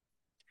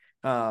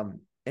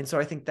 And so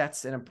I think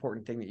that's an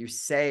important thing, that you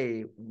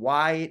say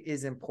why it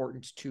is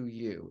important to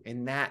you,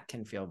 and that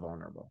can feel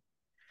vulnerable.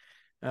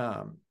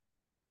 And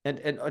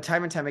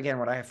time and time again,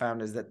 what I have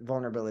found is that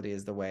vulnerability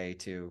is the way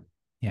to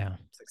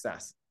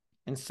success.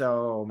 And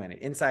so many,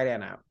 inside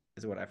and out,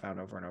 is what I found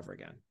over and over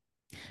again.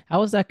 How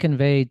was that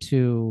conveyed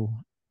to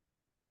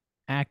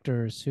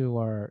actors who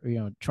are,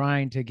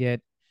 trying to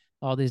get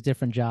all these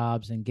different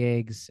jobs and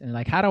gigs? And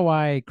like, how do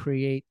I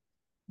create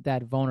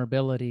that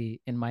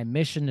vulnerability in my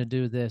mission to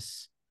do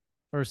this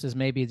versus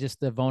maybe just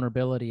the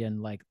vulnerability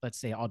in, like, let's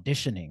say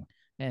auditioning,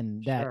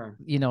 and that,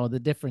 the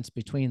difference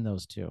between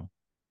those two?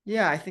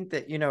 Yeah, I think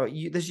that,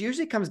 this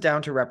usually comes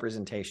down to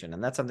representation.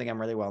 And that's something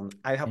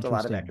I helped a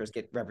lot of actors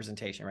get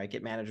representation, right?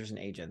 Get managers and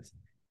agents.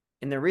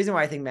 And the reason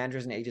why I think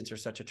managers and agents are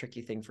such a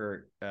tricky thing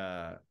for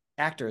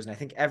actors, and I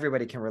think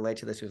everybody can relate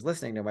to this who's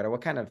listening, no matter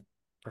what kind of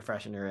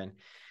profession you're in,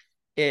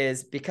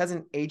 is because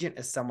an agent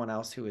is someone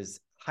else who is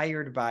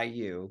hired by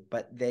you,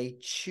 but they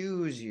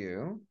choose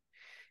you.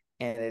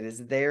 And it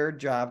is their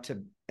job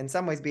to, in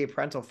some ways, be a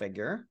parental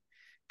figure,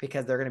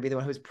 because they're going to be the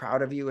one who's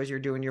proud of you as you're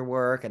doing your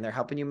work, and they're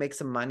helping you make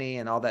some money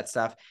and all that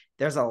stuff.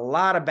 There's a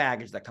lot of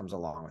baggage that comes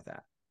along with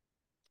that.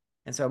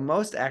 And so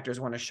most actors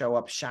want to show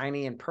up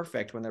shiny and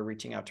perfect when they're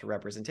reaching out to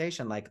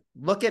representation. Like,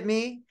 look at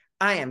me.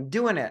 I am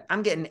doing it.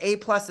 I'm getting A+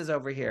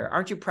 over here.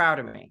 Aren't you proud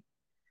of me?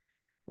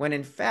 When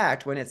in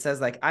fact, when it says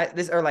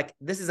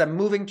this is a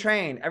moving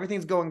train,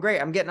 everything's going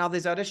great, I'm getting all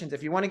these auditions.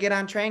 If you want to get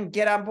on train,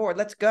 get on board.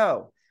 Let's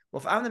go.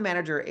 Well, if I'm the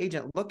manager or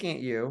agent looking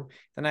at you,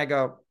 then I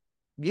go,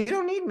 you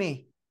don't need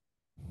me.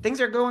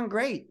 Things are going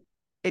great.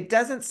 It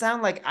doesn't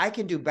sound like I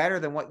can do better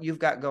than what you've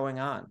got going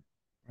on.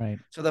 Right.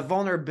 So the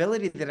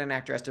vulnerability that an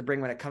actor has to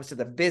bring when it comes to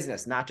the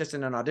business, not just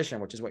in an audition,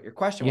 which is what your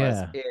question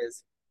was,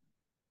 is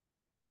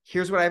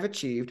here's what I've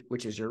achieved,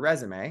 which is your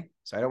resume.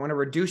 So I don't want to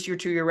reduce you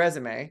to your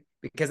resume,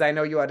 because I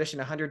know you audition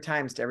 100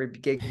 times to every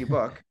gig you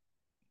book.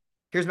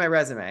 Here's my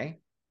resume.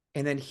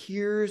 And then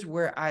here's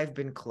where I've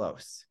been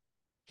close.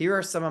 Here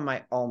are some of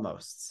my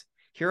almosts.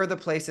 Here are the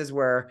places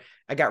where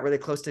I got really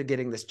close to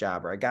getting this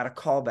job, or I got a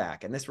call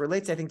back. And this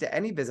relates, I think, to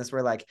any business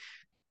where, like,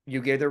 you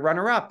get the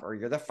runner-up, or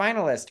you're the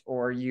finalist,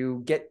 or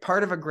you get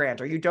part of a grant,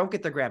 or you don't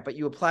get the grant, but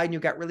you applied and you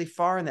got really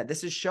far in that.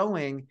 This is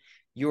showing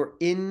you're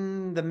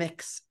in the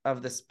mix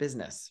of this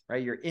business,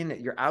 right? You're in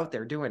it. You're out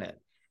there doing it.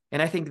 And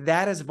I think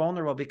that is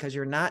vulnerable, because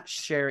you're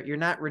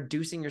not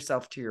reducing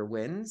yourself to your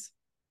wins,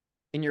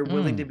 and you're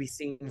willing to be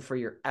seen for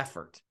your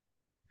effort.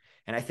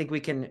 And I think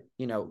we can,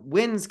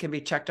 wins can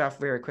be checked off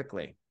very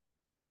quickly.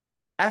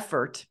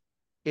 Effort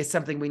is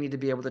something we need to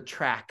be able to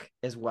track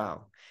as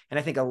well. And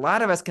I think a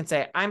lot of us can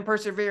say, I'm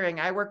persevering,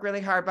 I work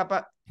really hard,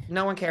 but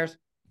no one cares.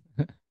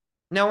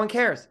 No one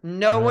cares.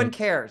 No one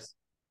cares.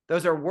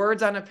 Those are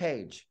words on a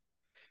page.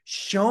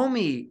 Show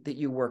me that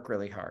you work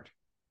really hard.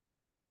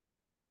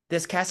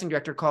 This casting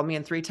director called me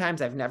in 3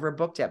 times. I've never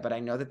booked yet, but I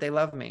know that they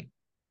love me.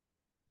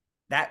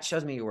 That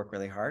shows me you work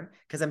really hard,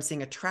 because I'm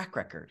seeing a track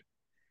record,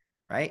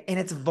 right? And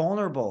it's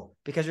vulnerable,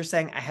 because you're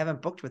saying, I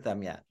haven't booked with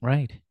them yet.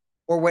 Right.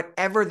 Or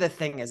whatever the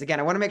thing is. Again,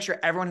 I want to make sure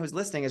everyone who's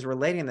listening is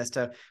relating this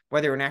to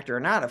whether you're an actor or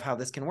not, of how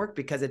this can work,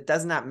 because it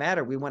does not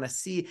matter. We want to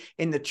see,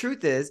 and the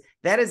truth is,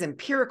 that is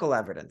empirical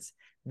evidence.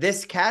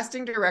 This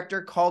casting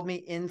director called me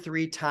in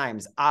 3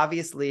 times.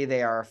 Obviously,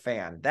 they are a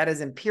fan. That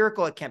is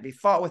empirical. It can't be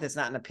fought with. It's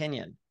not an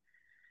opinion.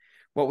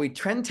 What we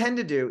tend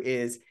to do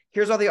is,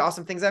 here's all the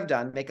awesome things I've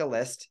done, make a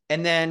list,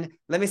 and then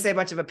let me say a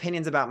bunch of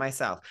opinions about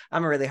myself.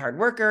 I'm a really hard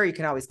worker. You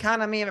can always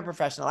count on me. I'm a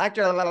professional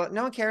actor. Blah, blah, blah.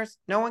 No one cares.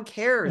 No one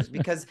cares,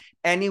 because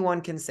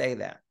anyone can say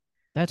that.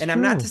 That's and true.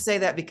 I'm not to say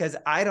that because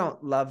I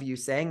don't love you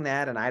saying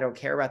that, and I don't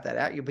care about that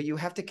at you, but you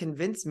have to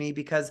convince me,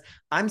 because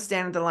I'm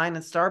standing at the line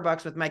in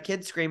Starbucks with my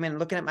kids screaming,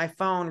 looking at my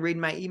phone,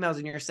 reading my emails,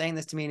 and you're saying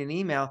this to me in an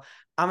email.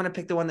 I'm going to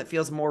pick the one that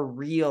feels more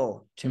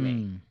real to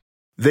me.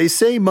 They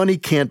say money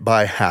can't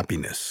buy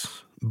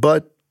happiness,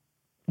 but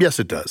yes,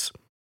 it does.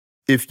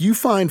 If you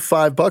find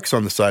 $5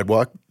 on the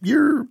sidewalk,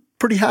 you're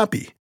pretty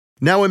happy.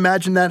 Now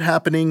imagine that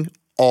happening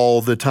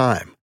all the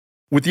time.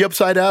 With the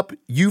Upside app,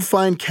 you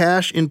find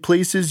cash in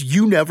places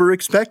you never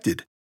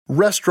expected.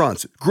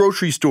 Restaurants,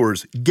 grocery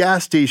stores,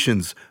 gas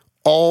stations,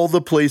 all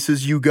the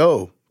places you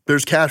go.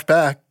 There's cash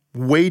back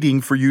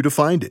waiting for you to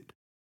find it.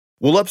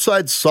 Will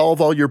Upside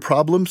solve all your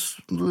problems?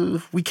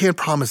 We can't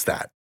promise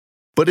that.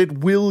 But it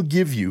will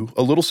give you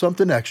a little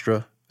something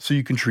extra so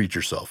you can treat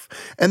yourself.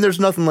 And there's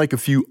nothing like a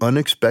few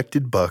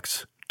unexpected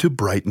bucks to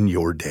brighten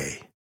your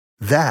day.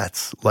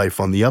 That's life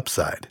on the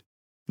Upside.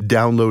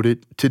 Download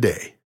it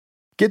today.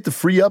 Get the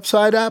free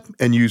Upside app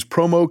and use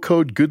promo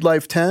code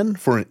GoodLife10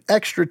 for an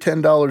extra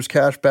 $10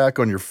 cash back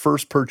on your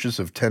first purchase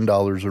of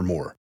 $10 or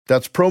more.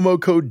 That's promo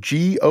code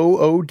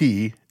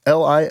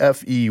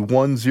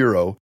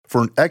GOODLIFE10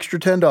 for an extra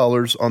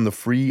 $10 on the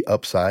free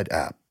Upside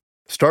app.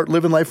 Start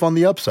living life on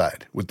the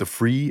Upside with the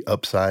free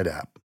Upside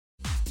app.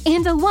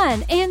 And a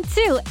 1, and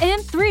 2,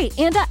 and 3,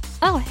 and a...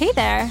 Oh, hey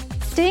there.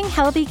 Staying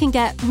healthy can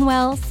get,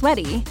 well,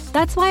 sweaty.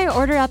 That's why I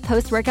order up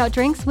post-workout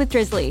drinks with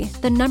Drizzly,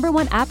 the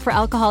 #1 app for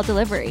alcohol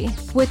delivery.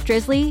 With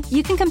Drizzly,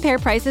 you can compare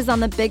prices on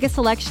the biggest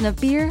selection of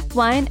beer,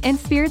 wine, and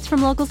spirits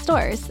from local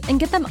stores and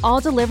get them all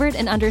delivered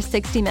in under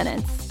 60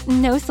 minutes.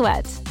 No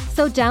sweat.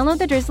 So download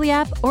the Drizzly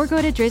app or go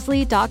to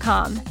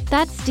drizzly.com.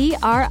 That's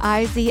DRIZLY.com.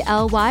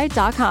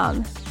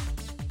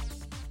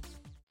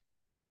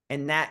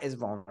 And that is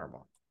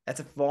vulnerable. That's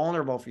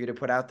vulnerable for you to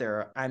put out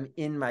there. I'm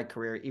in my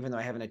career, even though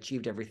I haven't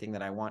achieved everything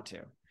that I want to.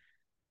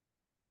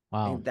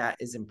 Wow. I think that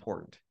is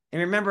important. And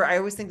remember, I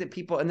always think that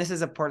people, and this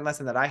is an important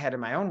lesson that I had in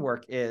my own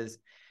work, is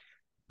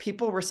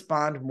people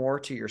respond more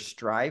to your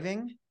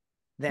striving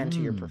than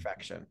to your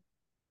perfection.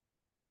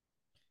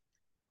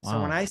 Wow.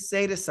 So when I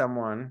say to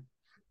someone,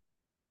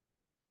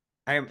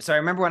 I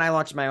remember when I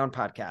launched my own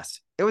podcast,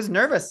 it was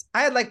nervous.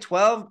 I had like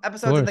 12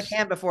 episodes in the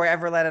can before I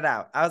ever let it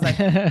out. I was like,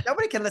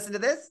 nobody can listen to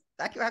this.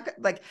 I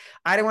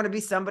didn't want to be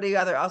somebody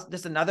else,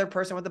 just another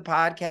person with a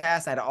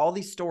podcast. I had all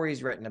these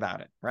stories written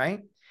about it.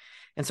 Right.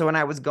 And so when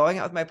I was going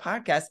out with my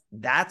podcast,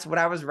 that's what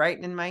I was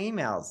writing in my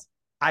emails.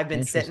 I've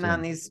been sitting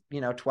on these,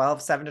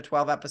 7 to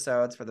 12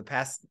 episodes for the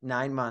past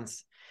 9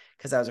 months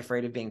because I was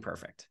afraid of being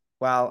perfect.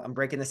 Well, I'm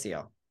breaking the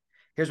seal.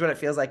 Here's what it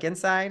feels like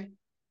inside.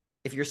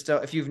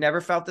 If you've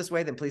never felt this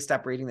way, then please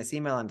stop reading this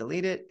email and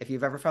delete it. If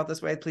you've ever felt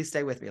this way, please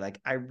stay with me. Like,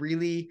 I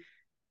really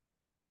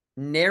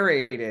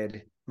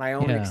narrated my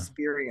own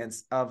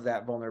experience of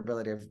that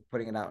vulnerability of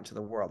putting it out into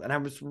the world. And I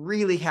was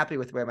really happy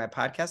with the way my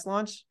podcast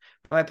launched.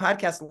 My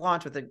podcast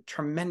launched with a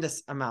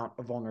tremendous amount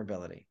of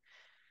vulnerability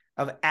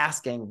of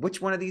asking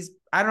which one of these,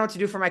 I don't know what to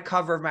do for my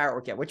cover of my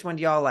artwork yet. Which one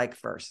do y'all like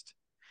first?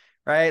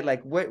 Right?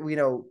 Like, what,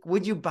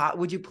 would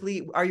you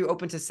please, are you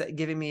open to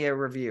giving me a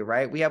review?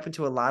 Right? We open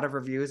to a lot of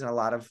reviews and a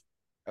lot of,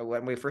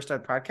 when we first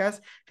started podcast,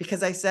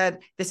 because I said,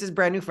 this is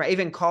brand new for me. I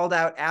even called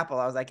out Apple.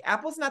 I was like,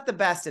 Apple's not the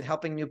best at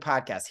helping new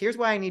podcasts. Here's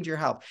why I need your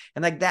help.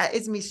 And like, that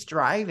is me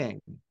striving.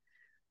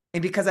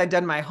 And because I've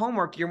done my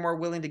homework, you're more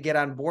willing to get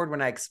on board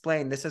when I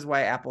explain this is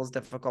why Apple's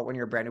difficult when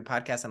you're a brand new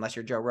podcast, unless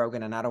you're Joe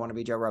Rogan, and I don't want to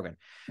be Joe Rogan.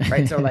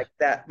 Right. So like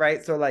that,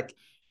 right. So like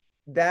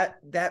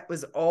that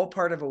was all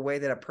part of a way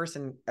that a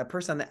person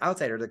on the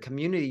outside, or the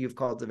community you've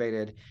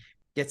cultivated,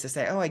 gets to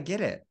say, oh, I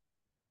get it.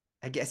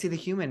 I see the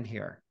human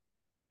here.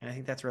 And I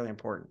think that's really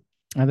important.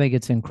 I think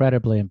it's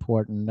incredibly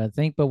important.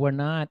 But we're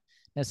not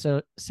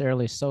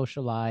necessarily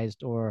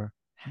socialized or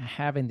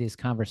having these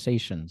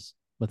conversations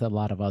with a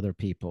lot of other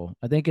people.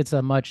 I think it's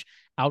a much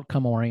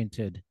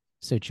outcome-oriented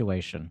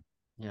situation.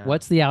 Yeah.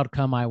 What's the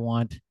outcome I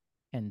want?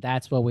 And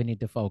that's what we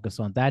need to focus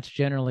on. That's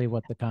generally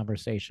what the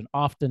conversation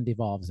often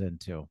devolves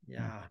into.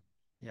 Yeah.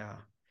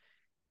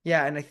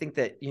 And I think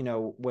that,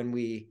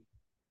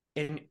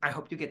 and I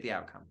hope you get the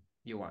outcome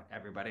you want,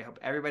 everybody. I hope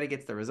everybody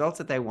gets the results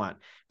that they want.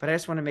 But I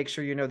just want to make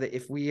sure that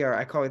if we are,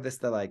 I call this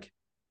the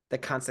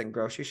constant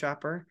grocery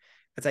shopper.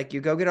 It's like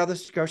you go get all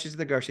the groceries at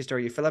the grocery store,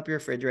 you fill up your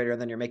refrigerator, and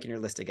then you're making your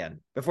list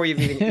again before you've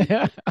even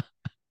eaten.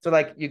 So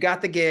like you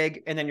got the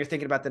gig and then you're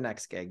thinking about the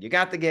next gig. You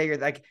got the gig. You're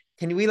like,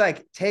 can we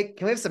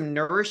have some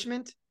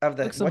nourishment of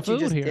what you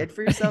just did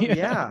for yourself?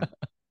 Yeah.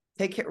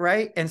 Take it.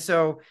 Right. And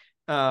so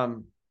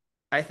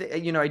I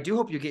think, I do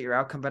hope you get your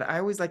outcome, but I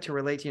always like to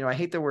relate to, I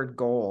hate the word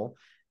goal.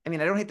 I mean,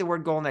 I don't hate the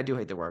word goal, and I do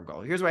hate the word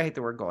goal. Here's why I hate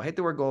the word goal. I hate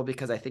the word goal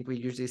because I think we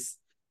usually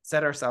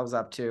set ourselves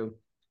up to,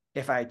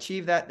 if I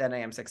achieve that, then I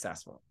am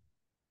successful.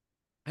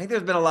 I think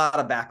there's been a lot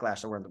of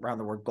backlash around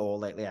the word goal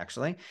lately,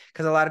 actually,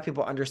 because a lot of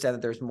people understand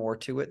that there's more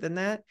to it than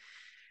that.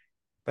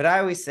 But I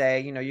always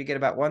say, you get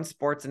about one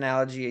sports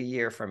analogy a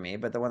year from me,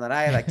 but the one that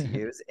I like to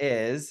use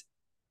is,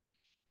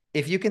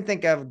 if you can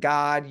think of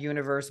God,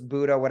 universe,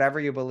 Buddha, whatever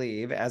you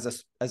believe,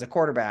 as a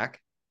quarterback,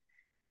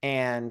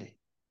 and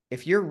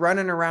if you're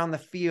running around the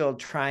field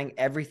trying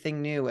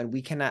everything new and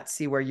we cannot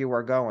see where you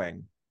are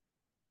going,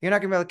 you're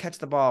not going to be able to catch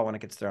the ball when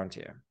it gets thrown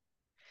to you.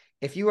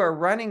 If you are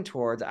running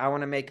towards, I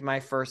want to make my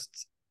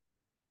first,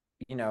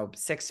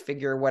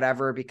 6-figure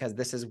whatever, because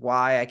this is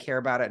why I care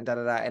about it, and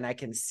and I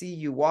can see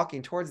you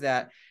walking towards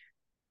that,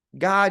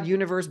 God,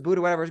 universe,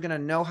 Buddha, whatever, is going to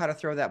know how to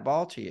throw that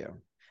ball to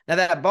you. Now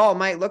that ball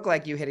might look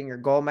like you hitting your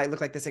goal, might look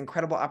like this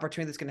incredible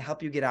opportunity that's going to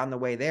help you get on the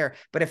way there.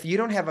 But if you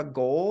don't have a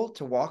goal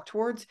to walk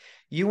towards,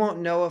 you won't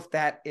know if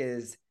that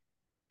is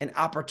an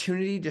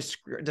opportunity,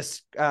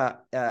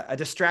 a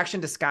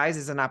distraction disguised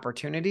as an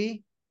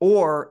opportunity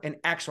or an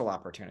actual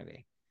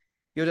opportunity.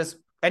 You'll just,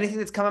 anything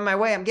that's coming my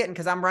way, I'm getting,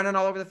 because I'm running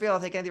all over the field. I'll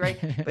take anything,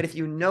 right? But if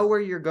you know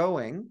where you're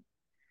going,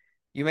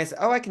 you may say,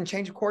 oh, I can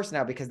change a course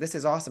now because this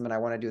is awesome and I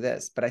want to do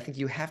this. But I think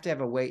you have to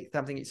have a way,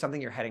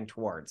 something you're heading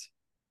towards,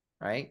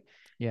 right?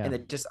 Yeah. And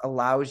it just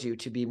allows you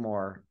to be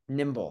more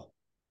nimble,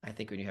 I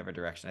think, when you have a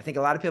direction. I think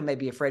a lot of people may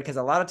be afraid, because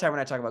a lot of time when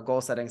I talk about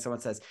goal setting, someone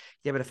says,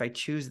 yeah, but if I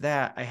choose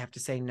that, I have to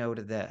say no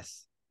to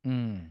this.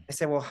 I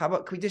say, well, how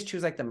about, can we just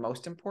choose like the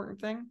most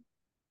important thing?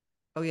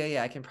 Oh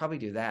yeah, I can probably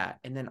do that.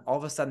 And then all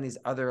of a sudden these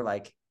other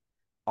like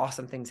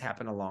awesome things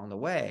happen along the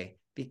way,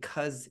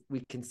 because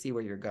we can see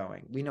where you're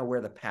going. We know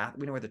where the path,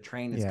 we know where the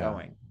train is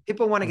going.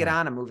 People want to get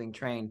on a moving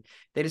train.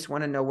 They just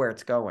want to know where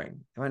it's going.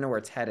 They want to know where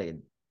it's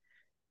headed.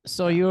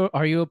 So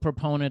are you a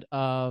proponent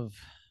of,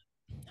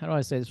 how do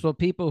I say this? So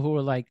people who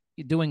are like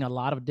doing a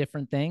lot of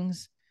different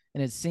things,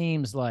 and it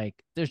seems like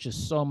there's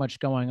just so much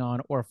going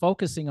on, or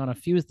focusing on a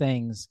few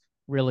things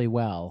really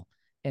well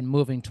and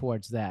moving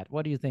towards that.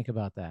 What do you think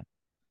about that?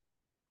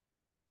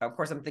 Of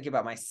course, I'm thinking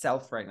about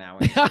myself right now,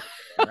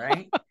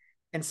 right?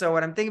 And so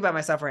what I'm thinking about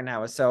myself right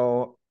now is,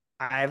 so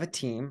I have a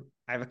team,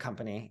 I have a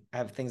company, I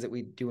have things that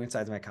we do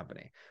inside my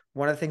company.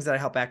 One of the things that I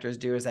help actors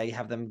do is I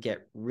have them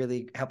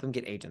help them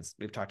get agents.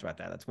 We've talked about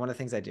that. That's one of the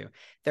things I do.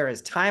 There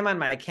is time on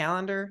my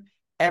calendar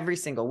every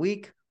single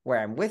week where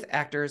I'm with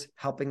actors,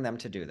 helping them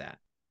to do that.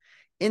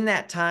 In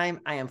that time,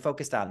 I am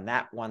focused on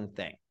that one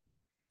thing.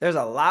 There's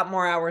a lot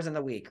more hours in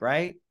the week,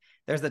 right?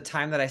 There's the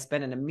time that I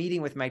spend in a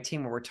meeting with my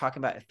team where we're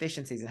talking about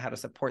efficiencies and how to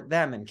support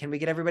them. And can we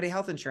get everybody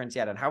health insurance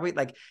yet? And how we,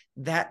 like,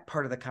 that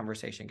part of the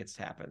conversation gets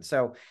to happen.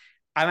 So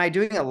am I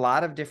doing a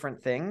lot of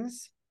different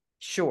things?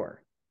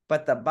 Sure.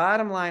 But the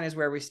bottom line is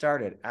where we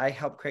started. I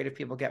help creative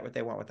people get what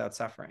they want without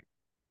suffering.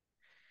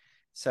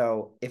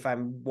 So if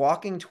I'm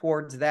walking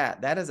towards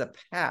that, that is a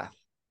path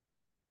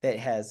that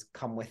has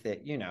come with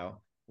it,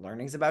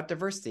 learnings about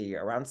diversity,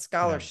 around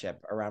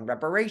scholarship, around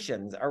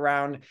reparations,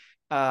 around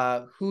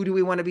who do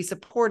we want to be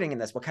supporting in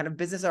this? What kind of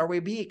business are we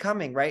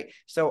becoming, right?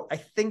 So I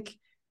think,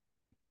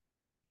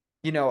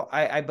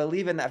 I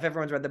believe in that. If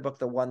everyone's read the book,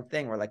 The One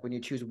Thing, where like when you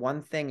choose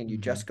one thing and you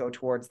just go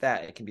towards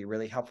that, it can be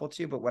really helpful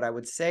too. But what I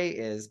would say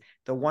is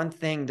the one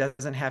thing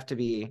doesn't have to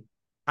be,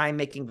 I'm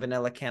making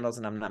vanilla candles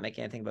and I'm not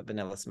making anything but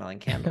vanilla smelling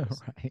candles.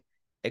 Right.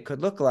 It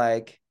could look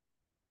like,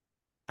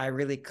 I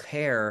really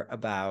care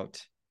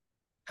about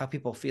how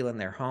people feel in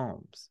their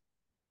homes.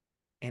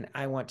 And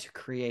I want to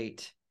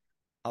create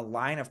a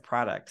line of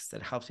products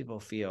that helps people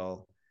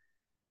feel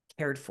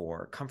cared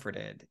for,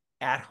 comforted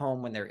at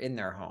home when they're in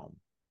their home.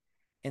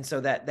 And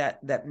so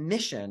that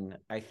mission,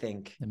 I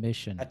think, the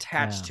mission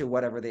attached to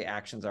whatever the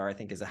actions are, I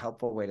think, is a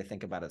helpful way to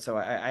think about it. So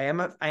I am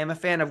a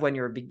fan of, when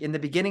you're in the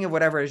beginning of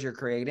whatever it is you're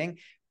creating,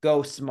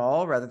 go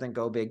small rather than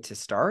go big to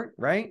start,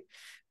 right?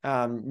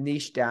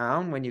 Niche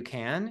down when you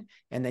can,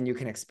 and then you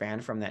can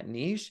expand from that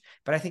niche.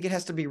 But I think it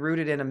has to be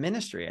rooted in a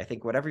ministry. I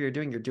think whatever you're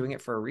doing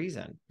it for a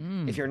reason.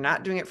 If you're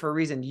not doing it for a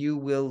reason, you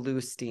will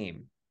lose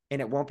steam,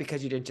 and it won't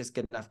because you didn't just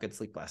get enough good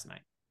sleep last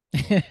night.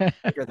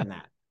 Bigger than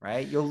that,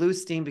 right? You'll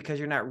lose steam because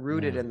you're not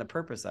rooted in the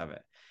purpose of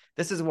it.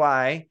 This is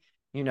why,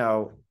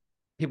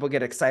 people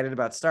get excited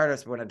about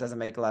startups, but when it doesn't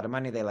make a lot of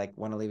money, they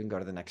want to leave and go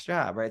to the next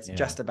job, right? It's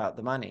just about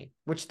the money,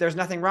 which there's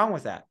nothing wrong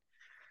with that.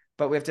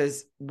 But we have to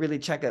really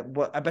check it.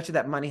 I bet you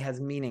that money has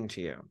meaning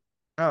to you.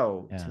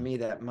 To me,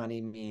 that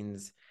money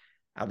means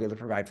I'll be able to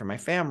provide for my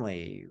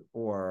family,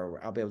 or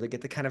I'll be able to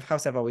get the kind of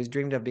house I've always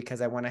dreamed of because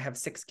I want to have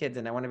 6 kids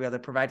and I want to be able to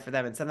provide for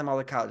them and send them all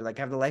to college, like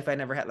have the life I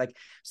never had.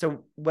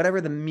 So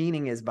whatever the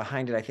meaning is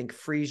behind it, I think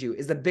frees you,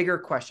 is the bigger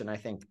question. I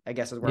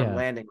guess is where I'm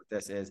landing with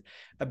this, is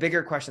a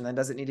bigger question that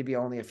doesn't need to be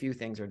only a few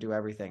things or do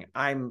everything.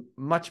 I'm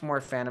much more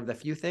a fan of the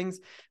few things,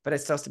 but it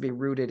still has to be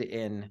rooted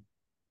in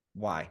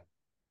why.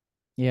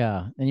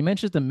 Yeah. And you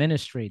mentioned the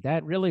ministry.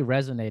 That really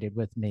resonated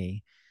with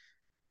me.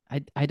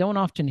 I don't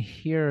often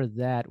hear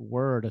that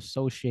word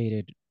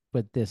associated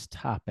with this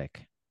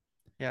topic.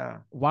 Yeah.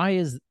 Why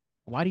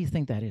do you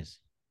think that is?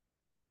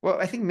 Well,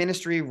 I think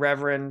ministry,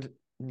 reverend,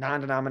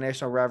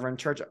 non-denominational reverend,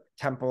 church,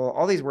 temple,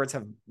 all these words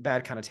have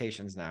bad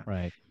connotations now.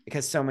 Right.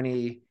 Because so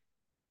many,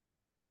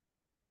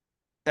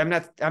 I'm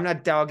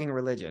not dogging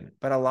religion,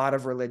 but a lot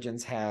of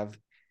religions have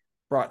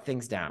brought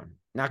things down.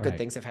 Not good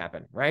things have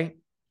happened, right?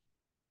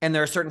 And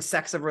there are certain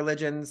sects of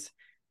religions,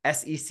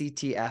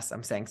 sects,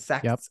 I'm saying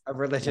sects of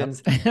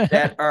religions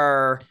that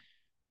are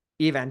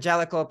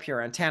evangelical,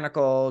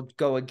 puritanical,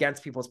 go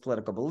against people's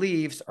political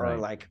beliefs, or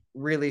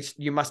really,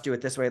 you must do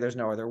it this way, there's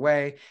no other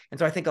way. And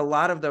so I think a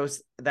lot of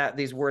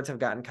these words have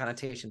gotten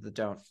connotations that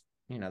don't,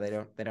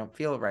 they don't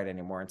feel right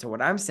anymore. And so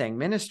when I'm saying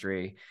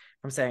ministry,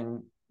 I'm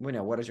saying,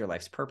 what is your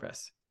life's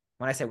purpose?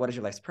 When I say, what is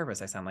your life's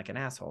purpose? I sound like an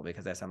asshole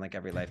because I sound like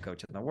every life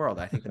coach in the world.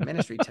 I think the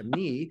ministry, to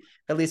me,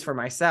 at least for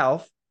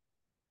myself,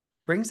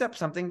 brings up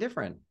something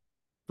different.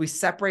 We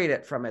separate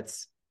it from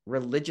its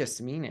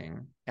religious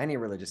meaning, any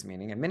religious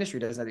meaning, and ministry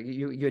doesn't.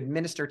 You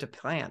administer to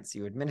plants,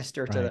 you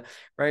administer to the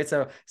right.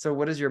 So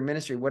what is your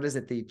ministry? What is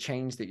it, the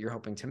change that you're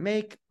hoping to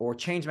make? Or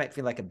change might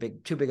feel like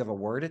too big of a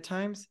word at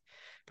times,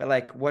 but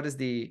like, what is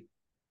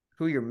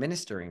who you're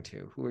ministering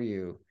to? Who are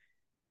you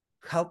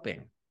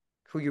helping?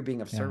 Who you're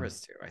being of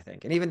service to, I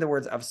think. And even the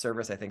words of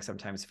service, I think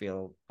sometimes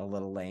feel a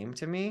little lame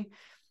to me.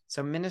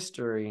 So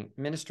ministry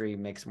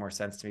makes more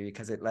sense to me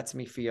because it lets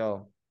me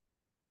feel,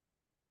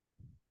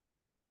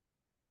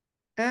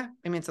 I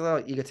mean, it's a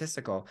little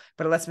egotistical,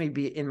 but it lets me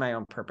be in my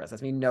own purpose. It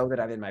lets me know that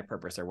I'm in my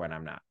purpose or when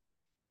I'm not.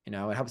 It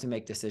helps me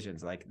make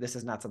decisions. Like, this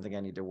is not something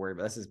I need to worry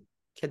about. This is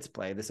kids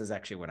play. This is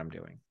actually what I'm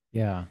doing.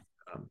 Yeah.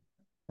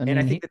 I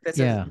think that this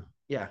is,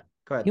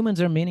 go ahead.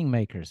 Humans are meaning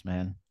makers,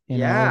 man. We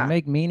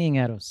make meaning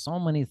out of so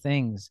many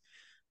things,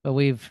 but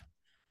we've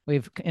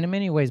in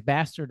many ways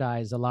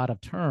bastardized a lot of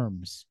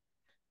terms.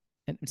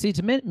 And see,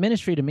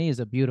 ministry to me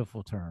is a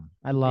beautiful term.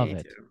 I love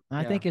it.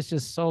 I think it's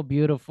just so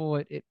beautiful.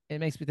 It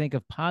makes me think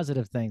of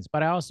positive things,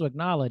 but I also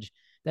acknowledge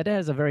that it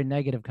has a very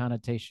negative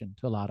connotation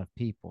to a lot of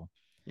people.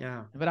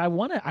 Yeah. But I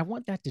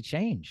want that to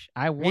change.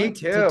 I want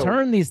to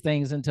turn these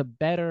things into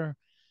better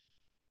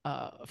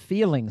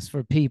feelings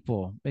for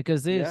people,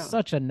 because there's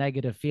such a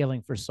negative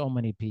feeling for so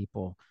many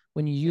people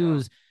when you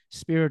use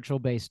spiritual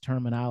based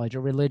terminology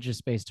or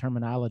religious based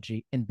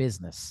terminology in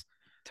business.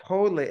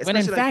 Totally. When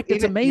in fact,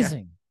 it's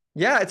amazing.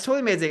 Yeah, it's totally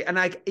amazing.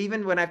 And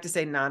even when I have to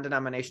say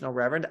non-denominational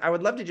reverend, I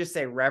would love to just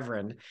say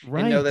reverend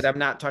and know that I'm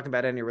not talking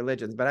about any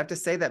religions, but I have to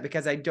say that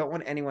because I don't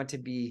want anyone to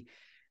be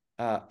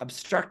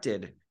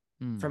obstructed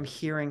from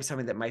hearing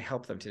something that might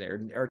help them today,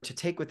 or to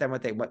take with them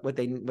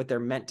what they're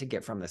meant to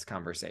get from this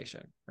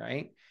conversation.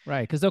 Right.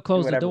 Because they'll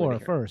close the door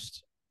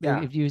first.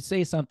 Yeah. If you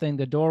say something,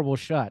 the door will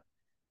shut.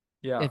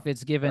 Yeah. If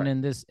it's given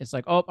in this, it's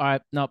like, oh, all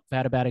right, nope,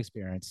 had a bad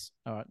experience.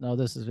 All right, no,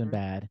 this has been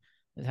bad.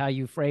 It's how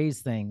you phrase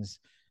things.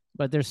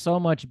 But there's so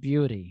much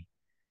beauty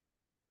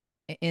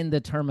in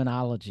the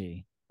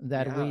terminology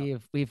that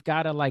we've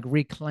got to like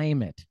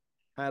reclaim it.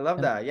 I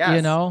love that.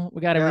 Yes.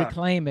 We got to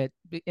reclaim it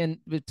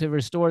to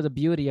restore the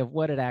beauty of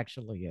what it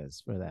actually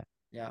is for that.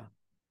 Yeah.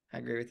 I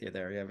agree with you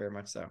there. Yeah, very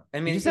much so. I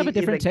mean, you just have a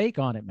different take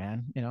on it,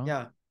 man.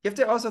 Yeah. You have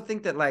to also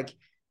think that, like,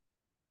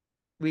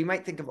 we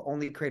might think of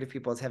only creative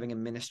people as having a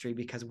ministry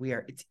because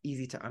it's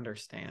easy to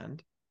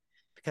understand.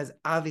 Because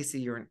obviously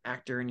you're an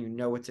actor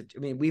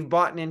and we've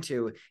bought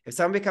into, if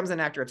someone becomes an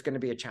actor, it's going to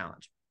be a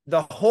challenge.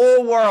 The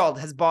whole world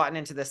has bought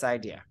into this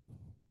idea,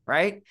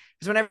 right?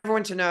 Because when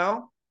everyone to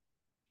know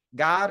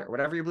God, or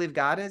whatever you believe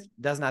God is,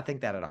 does not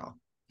think that at all.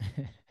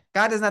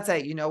 God does not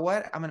say, you know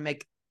what? I'm going to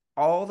make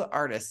all the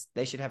artists,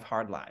 they should have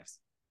hard lives.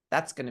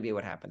 That's going to be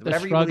what happens. The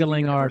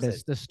struggling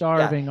artist, the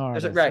starving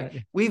artist.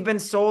 Right. We've been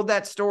sold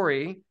that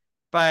story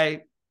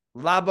by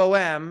La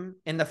Boheme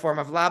in the form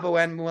of La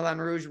Boheme, Moulin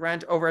Rouge,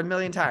 Rent over 1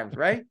 million times,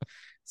 right?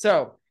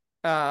 So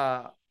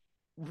that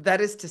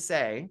is to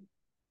say,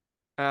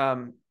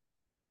 the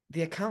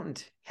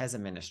accountant has a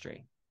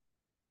ministry.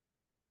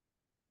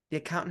 The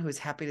accountant who is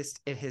happy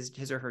at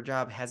his or her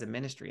job has a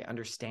ministry,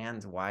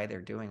 understands why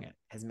they're doing it,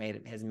 has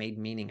made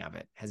meaning of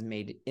it, has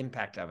made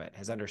impact of it,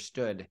 has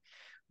understood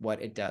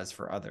what it does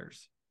for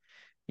others.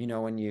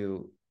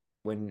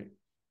 When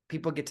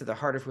people get to the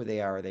heart of who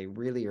they are, they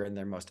really are in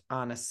their most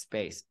honest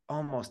space.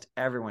 Almost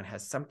everyone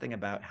has something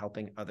about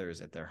helping others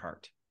at their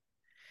heart.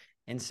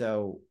 And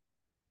so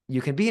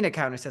you can be an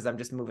accountant who says, I'm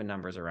just moving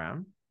numbers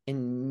around,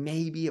 and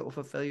maybe it will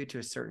fulfill you to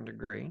a certain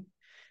degree.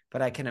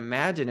 But I can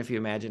imagine, if you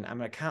imagine I'm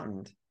an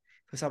accountant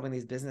who's helping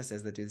these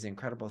businesses that do these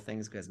incredible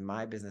things because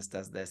my business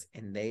does this,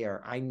 and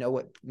I know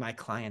what my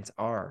clients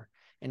are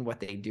and what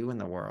they do in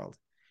the world,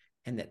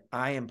 and that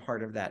I am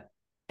part of that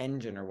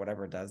engine or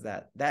whatever does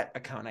that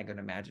account, I can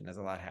imagine, is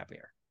a lot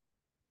happier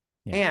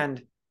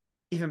and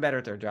even better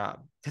at their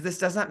job, because this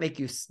does not make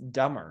you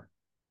dumber.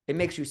 It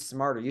makes you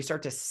smarter. You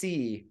start to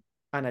see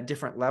on a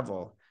different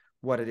level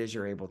what it is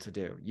you're able to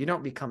do. You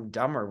don't become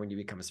dumber when you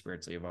become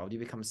spiritually evolved. You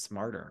become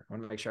smarter. I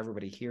want to make sure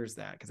everybody hears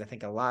that, because I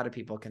think a lot of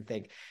people can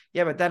think,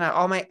 yeah, but then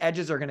all my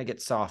edges are going to get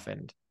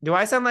softened. Do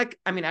I sound like,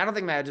 I don't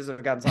think my edges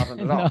have gotten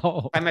softened at all.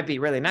 No. I might be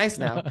really nice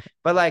now,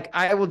 but like,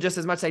 I will just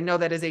as much say, no,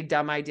 that is a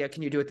dumb idea.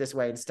 Can you do it this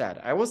way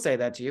instead? I will say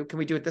that to you. Can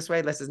we do it this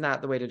way? This is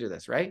not the way to do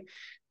this, right?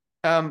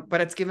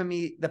 But it's given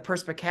me the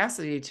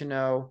perspicacity to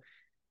know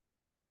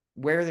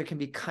where there can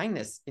be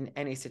kindness in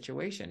any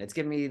situation. It's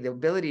given me the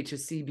ability to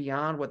see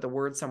beyond what the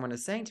word someone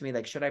is saying to me.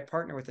 Like, should I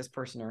partner with this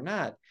person or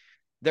not?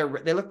 They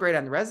look great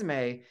on the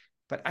resume,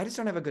 but I just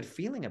don't have a good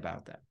feeling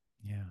about them.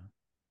 Yeah.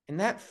 And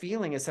that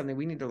feeling is something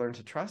we need to learn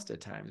to trust at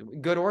times,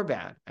 good or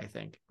bad, I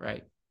think.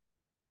 Right.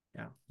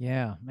 Yeah.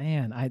 Yeah,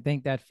 man. I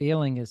think that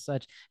feeling is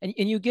such, and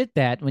you get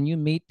that when you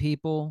meet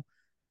people,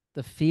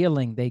 the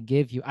feeling they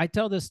give you. I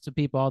tell this to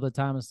people all the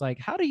time. It's like,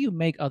 how do you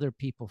make other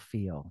people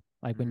feel?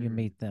 Like when you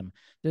meet them,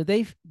 do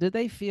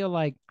they feel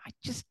like, I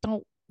just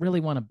don't really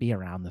want to be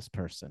around this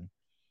person?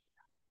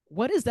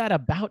 What is that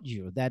about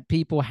you that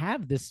people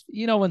have this,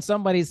 when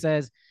somebody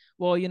says,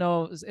 well,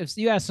 if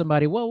you ask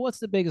somebody, well, what's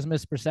the biggest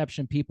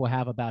misperception people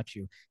have about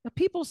you? Now,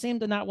 people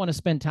seem to not want to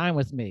spend time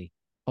with me.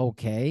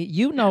 okay,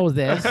 you know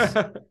this.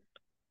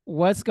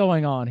 What's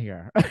going on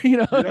here?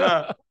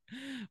 Yeah.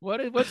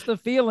 What's the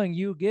feeling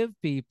you give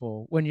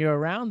people when you're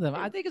around them?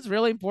 I think it's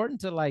really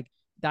important to like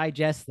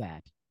digest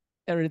that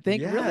or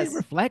think, really Yes.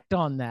 reflect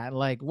on that.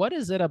 Like, what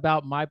is it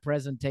about my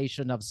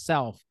presentation of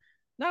self?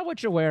 Not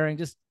what you're wearing,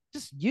 just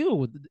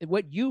you,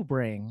 what you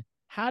bring.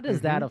 How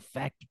does that Hmm.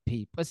 affect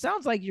people? It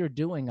sounds like you're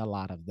doing a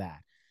lot of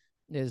that.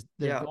 Is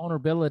the Yeah.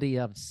 vulnerability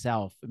of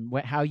self and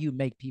how you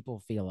make people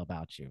feel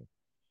about you.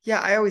 Yeah,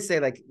 I always say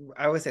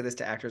this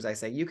to actors. I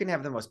say, you can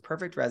have the most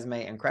perfect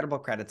resume, incredible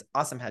credits,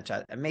 awesome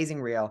headshot,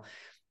 amazing reel,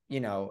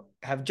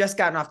 have just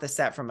gotten off the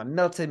set from a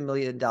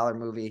multi-million-dollar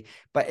movie.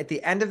 But at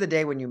the end of the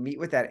day, when you meet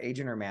with that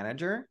agent or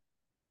manager,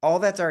 all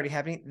that's already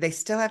happening, they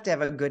still have to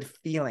have a good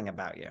feeling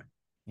about you.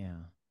 Yeah.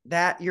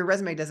 That your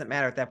resume doesn't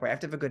matter at that point. I have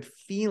to have a good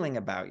feeling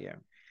about you.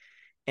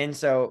 And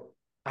so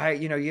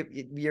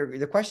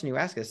the question you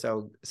ask is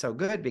so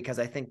good, because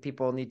I think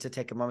people need to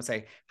take a moment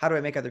and say, how do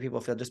I make other people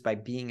feel just by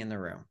being in the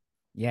room?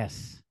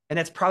 Yes. And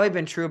it's probably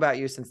been true about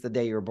you since the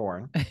day you were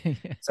born.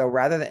 So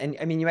rather than, and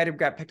I mean, you might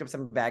have picked up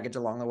some baggage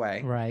along the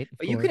way, Right.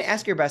 but you can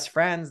ask your best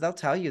friends. They'll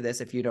tell you this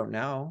if you don't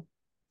know.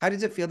 How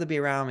does it feel to be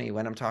around me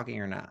when I'm talking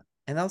or not?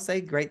 And they'll say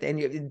great. And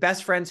you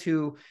best friends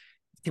who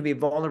can be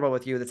vulnerable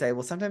with you that say,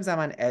 well, sometimes I'm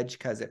on edge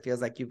because it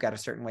feels like you've got a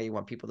certain way you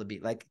want people to be.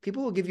 Like,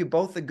 people will give you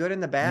both the good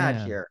and the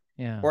bad here.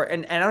 Yeah.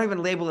 And I don't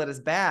even label it as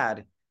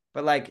bad,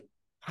 but like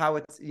how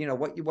it's,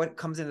 what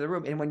comes into the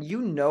room. And when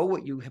you know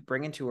what you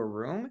bring into a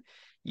room,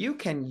 you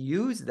can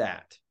use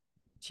that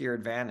to your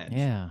advantage.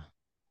 Yeah.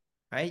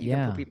 Right. You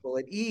can put people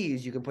at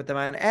ease. You can put them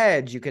on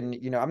edge. You can,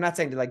 I'm not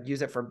saying to like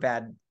use it for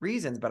bad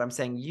reasons, but I'm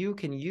saying you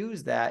can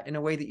use that in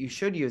a way that you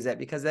should use it,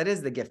 because that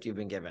is the gift you've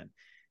been given.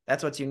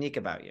 That's what's unique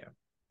about you.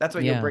 That's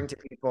what you'll bring to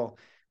people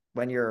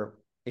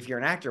if you're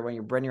an actor,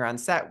 when you're on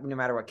set, no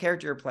matter what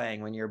character you're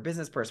playing, when you're a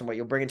business person, what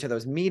you'll bring into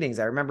those meetings.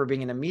 I remember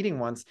being in a meeting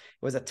once. It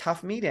was a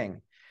tough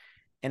meeting,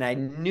 and I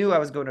knew I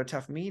was going to a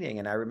tough meeting.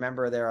 And I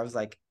remember I was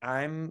like,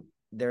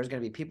 there's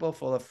going to be people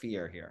full of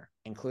fear here,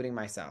 including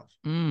myself.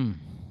 Mm.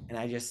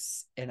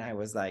 And I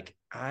was like,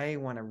 I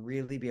want to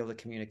really be able to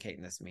communicate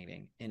in this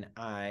meeting. And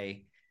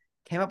I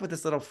came up with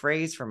this little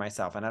phrase for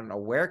myself, and I don't know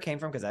where it came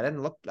from, because I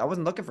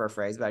wasn't looking for a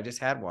phrase, but I just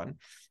had one.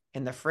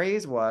 And the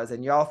phrase was,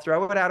 and y'all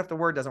throw it out if the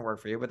word doesn't work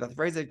for you, but the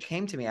phrase that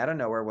came to me out of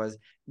nowhere was,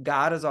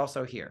 God is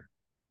also here.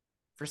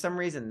 For some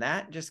reason,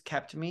 that just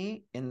kept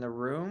me in the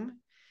room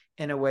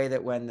in a way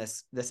that when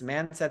this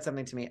man said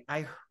something to me,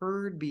 I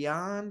heard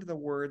beyond the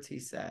words he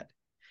said.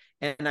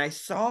 And I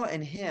saw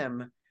in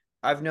him,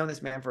 I've known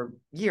this man for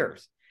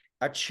years,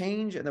 a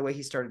change in the way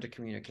he started to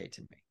communicate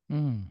to me.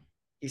 Mm.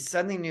 He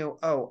suddenly knew,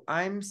 oh,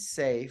 I'm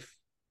safe.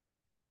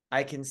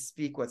 I can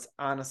speak what's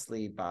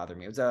honestly bothering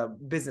me. It was a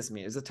business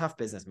meeting. It was a tough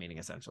business meeting,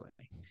 essentially.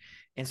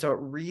 And so it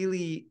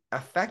really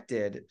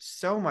affected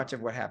so much of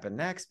what happened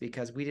next,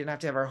 because we didn't have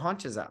to have our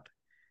haunches up,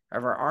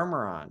 have our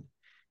armor on,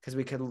 because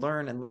we could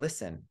learn and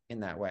listen in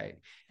that way.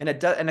 And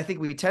it does. And I think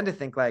we tend to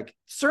think like,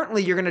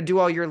 certainly you're going to do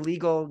all your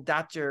legal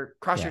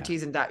cross your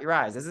T's and dot your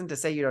I's. This isn't to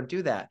say you don't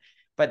do that,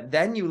 but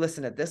then you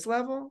listen at this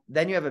level,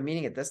 then you have a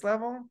meeting at this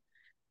level,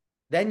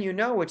 then you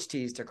know which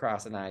T's to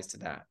cross and I's to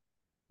dot.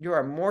 You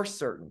are more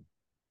certain.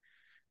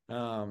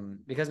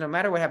 Because no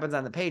matter what happens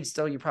on the page,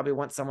 still you probably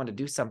want someone to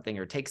do something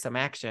or take some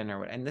action,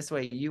 and this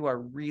way you are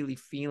really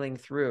feeling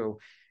through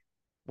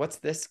what's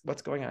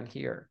going on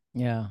here.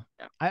 Yeah.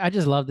 I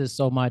just love this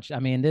so much. I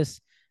mean, this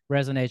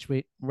resonates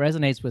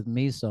with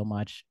me so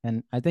much.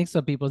 And I think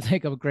some people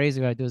think I'm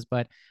crazy when I do this,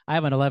 but I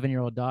have an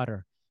 11-year-old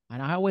daughter,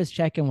 and I always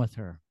check in with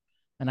her.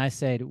 And I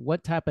said,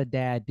 what type of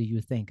dad do you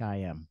think I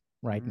am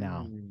right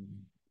now?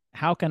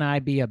 How can I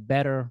be a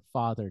better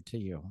father to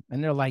you?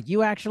 And they're like,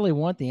 you actually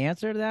want the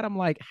answer to that? I'm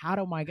like, how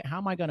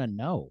am I going to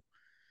know?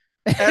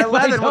 At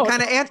 11,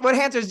 what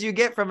answers do you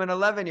get from an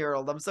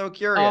 11-year-old? I'm so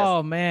curious.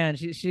 Oh man.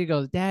 She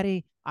goes,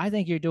 Daddy, I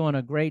think you're doing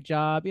a great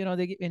job. And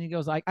he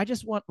goes like, I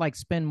just want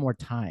spend more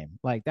time.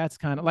 Like, that's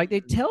kind of like, they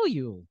tell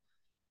you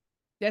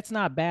that's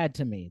not bad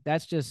to me.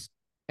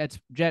 It's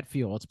jet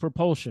fuel. It's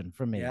propulsion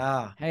for me.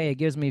 Yeah. Hey, it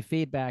gives me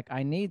feedback.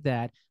 I need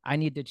that. I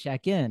need to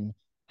check in.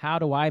 How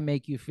do I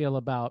make you feel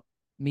about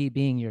me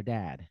being your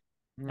dad?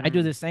 I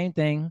do the same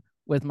thing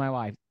with my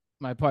wife,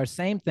 my partner,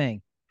 same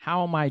thing.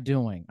 How am I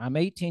doing? I'm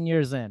 18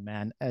 years in,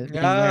 man.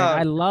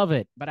 I love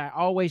it, but I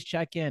always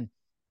check in.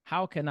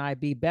 How can I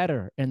be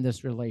better in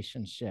this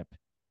relationship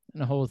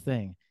and the whole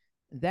thing?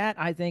 That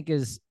I think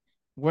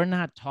we're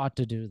not taught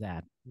to do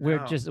that. No.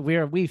 Because then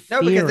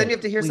you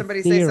have to hear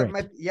somebody say something.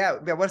 What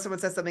if someone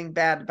says something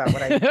bad about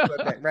what I do?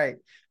 Right.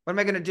 What am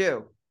I going to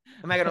do?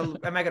 Am I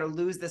going to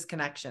lose this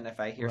connection if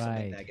I hear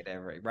something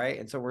negative? Right.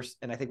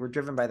 And I think we're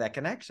driven by that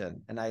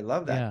connection. And I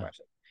love that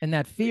question. And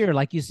that fear,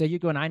 like you said,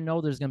 I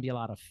know there's going to be a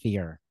lot of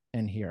fear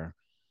in here.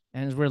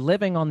 And we're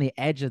living on the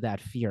edge of that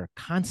fear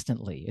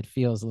constantly. It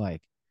feels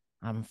like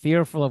I'm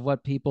fearful of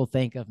what people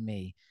think of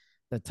me,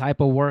 the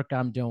type of work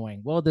I'm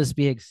doing. Will this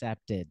be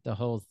accepted? The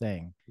whole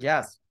thing.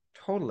 Yes,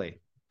 totally.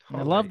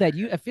 And I love that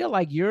I feel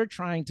like you're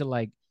trying to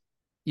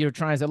you're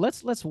trying to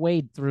let's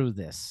wade through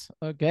this.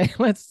 Okay.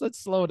 Let's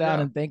slow down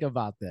Yeah. and think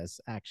about this,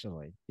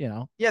 actually,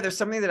 Yeah, there's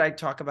something that I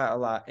talk about a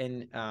lot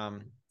in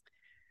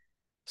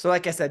so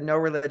like I said, no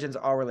religions,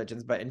 all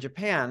religions, but in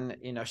Japan,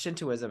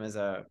 Shintoism is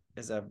a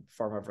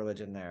form of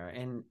religion there.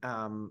 And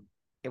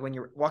when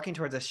you're walking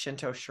towards a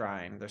Shinto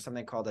shrine, there's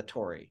something called a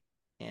torii.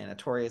 And a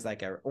torii is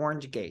like an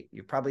orange gate.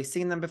 You've probably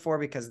seen them before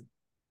because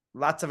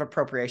lots of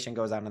appropriation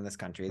goes on in this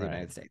country, the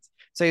United States.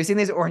 So you've seen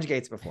these orange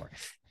gates before.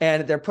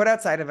 And they're put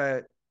outside of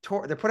a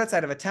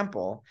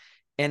temple,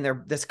 and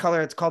they're this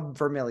color, it's called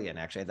vermilion,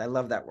 actually. I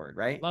love that word,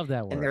 right? Love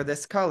that word. And they're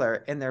this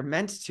color, and they're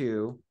meant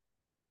to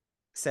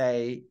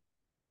say,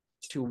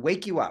 to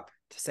wake you up,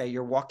 to say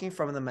you're walking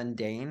from the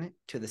mundane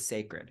to the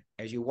sacred.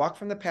 As you walk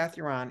from the path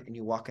you're on and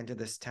you walk into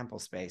this temple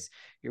space,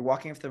 you're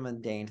walking from the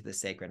mundane to the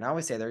sacred. And I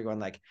always say they're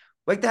going like,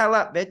 wake the hell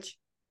up, bitch.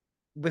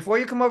 Before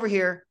you come over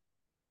here,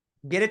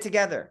 get it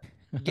together.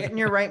 Get in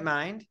your right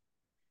mind,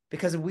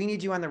 because we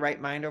need you on the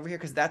right mind over here,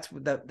 because that's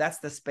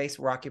the space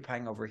we're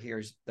occupying over here,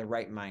 is the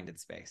right-minded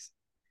space.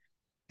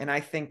 And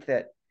I think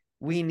that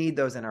we need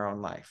those in our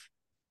own life.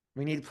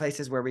 We need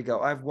places where we go,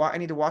 I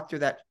need to walk through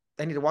that.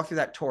 I need to walk through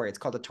that torii. It's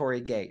called a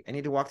torii gate. I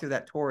need to walk through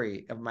that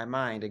torii of my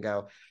mind and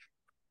go,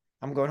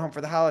 I'm going home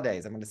for the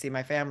holidays. I'm going to see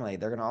my family.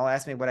 They're going to all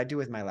ask me what I do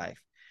with my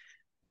life.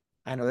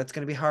 I know that's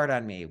going to be hard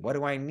on me. What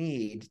do I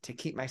need to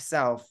keep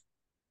myself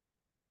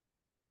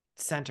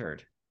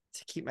centered,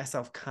 to keep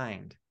myself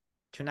kind,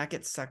 to not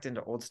get sucked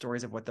into old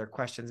stories of what their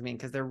questions mean,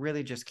 because they're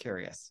really just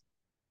curious.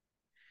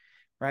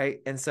 Right.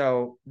 And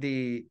so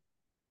A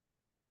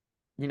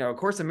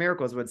Course in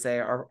Miracles would say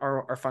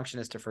our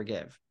function is to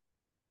forgive.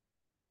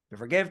 To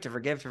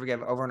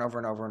forgive over and over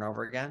and over and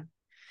over again.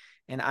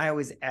 And I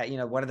always,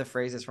 one of the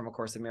phrases from A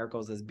Course in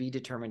Miracles is, be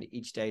determined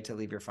each day to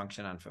leave your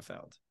function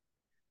unfulfilled.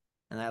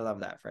 And I love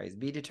that phrase.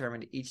 Be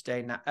determined each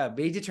day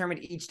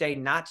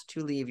not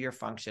to leave your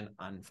function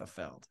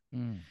unfulfilled.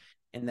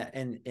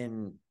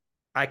 And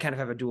I kind of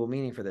have a dual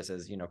meaning for this.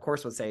 As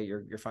Course would say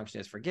your function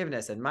is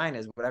forgiveness, and mine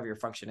is whatever your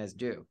function is,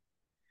 do.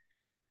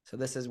 So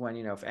this is when,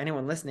 if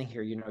anyone listening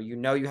here,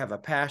 you have a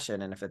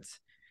passion, and if it's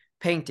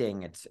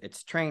painting,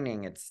 it's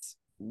training, it's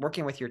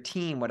working with your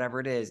team, whatever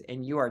it is,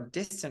 and you are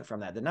distant from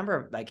that. The number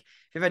of, if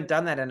you haven't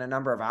done that in a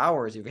number of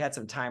hours, you've had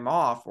some time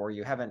off, or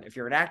you haven't, if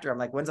you're an actor, I'm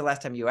like, when's the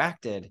last time you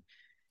acted?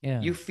 Yeah.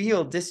 You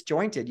feel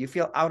disjointed. You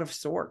feel out of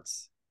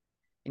sorts,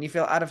 and you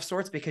feel out of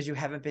sorts because you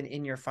haven't been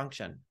in your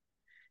function.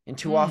 And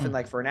too often,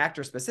 like for an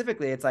actor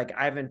specifically, it's like,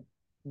 I haven't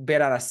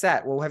been on a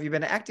set. Well, have you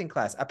been to acting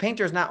class? A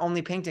painter is not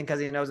only painting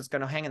because he knows it's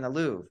going to hang in the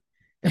Louvre.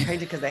 They're painting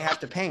because they have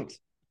to paint.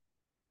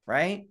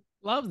 Right.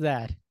 Love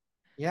that.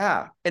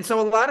 Yeah. And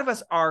so a lot of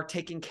us are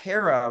taken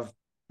care of,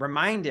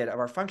 reminded of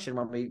our function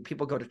when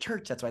people go to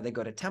church. That's why they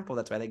go to temple.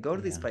 That's why they go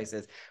to these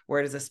places where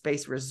it is a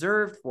space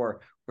reserved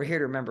for, we're here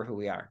to remember who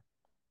we are.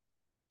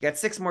 You got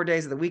 6 more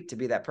days of the week to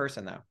be that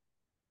person, though.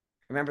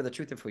 Remember the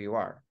truth of who you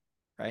are.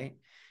 Right.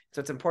 So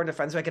it's important to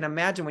find. So I can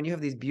imagine when you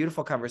have these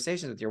beautiful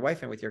conversations with your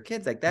wife and with your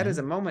kids, like that is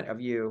a moment of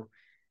you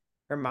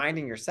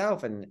reminding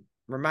yourself, and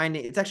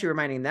it's actually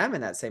reminding them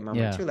in that same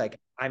moment too. Like,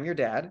 I'm your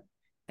dad,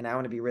 and I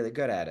want to be really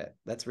good at it.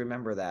 Let's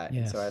remember that.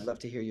 Yes. And so I'd love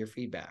to hear your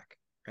feedback.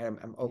 Right?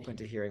 I'm open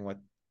to hearing what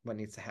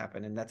needs to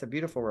happen. And that's a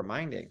beautiful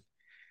reminding.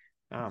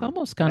 It's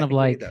almost kind of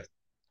like,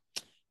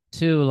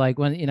 too, like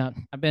when,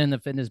 I've been in the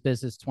fitness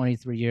business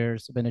 23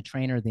 years. I've been a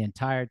trainer the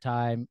entire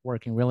time,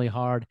 working really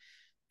hard.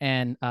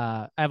 And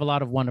I have a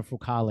lot of wonderful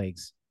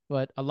colleagues,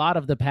 but a lot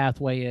of the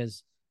pathway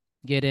is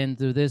get in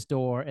through this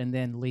door and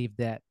then leave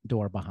that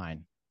door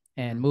behind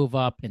and move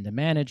up into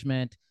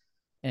management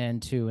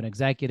and to an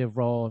executive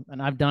role. And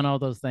I've done all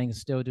those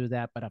things, still do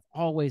that, but I've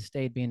always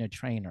stayed being a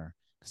trainer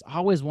because I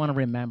always want to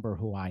remember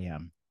who I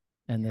am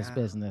in this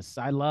business.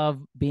 I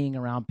love being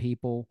around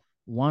people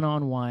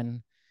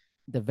one-on-one,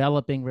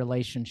 developing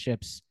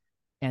relationships,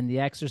 and the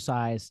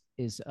exercise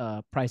is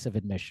a price of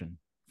admission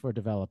for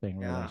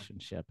developing a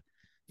relationship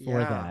for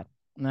that.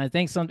 And I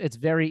think it's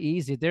very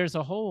easy. There's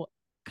a whole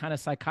kind of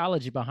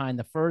psychology behind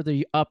the further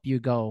up you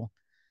go,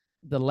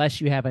 the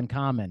less you have in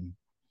common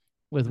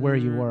with where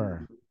you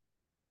were.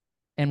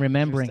 And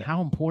remembering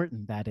how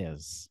important that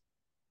is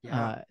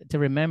to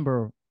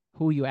remember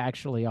who you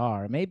actually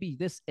are. Maybe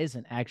this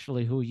isn't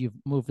actually who you've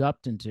moved up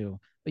into,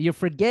 but you're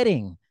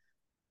forgetting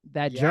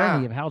that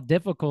journey of how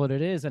difficult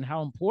it is and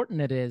how important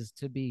it is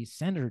to be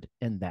centered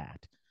in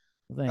that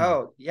thing.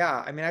 Oh,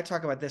 yeah. I mean, I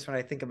talk about this when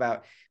I think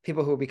about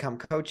people who become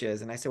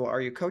coaches, and I say, well,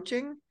 are you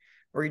coaching,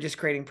 or are you just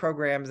creating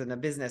programs and a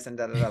business and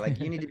Like,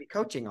 you need to be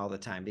coaching all the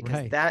time,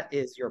 because that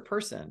is your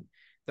person.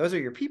 Those are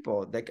your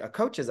people. Like, a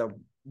coach is a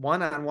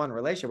one-on-one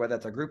relationship, whether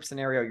it's a group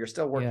scenario, you're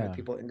still working with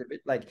people.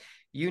 Like,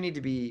 you need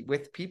to be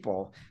with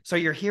people. So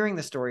you're hearing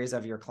the stories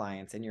of your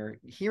clients, and you're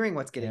hearing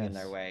what's getting in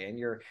their way, and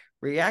you're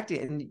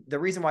reacting. And the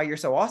reason why you're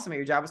so awesome at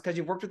your job is because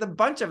you've worked with a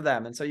bunch of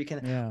them. And so you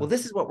can, well,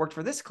 this is what worked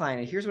for this client,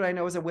 and here's what I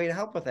know is a way to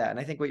help with that. And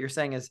I think what you're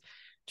saying is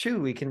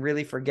true. We can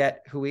really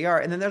forget who we are.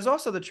 And then there's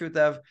also the truth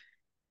of,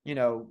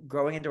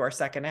 growing into our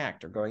second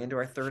act or going into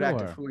our third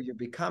act of who you're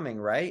becoming,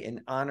 right?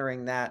 And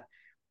honoring that,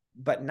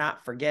 but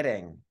not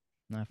forgetting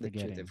the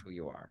truth of who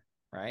you are.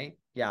 right?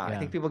 Yeah, I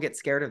think people get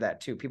scared of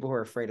that too. People who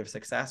are afraid of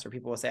success, or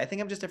people will say, I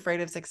think I'm just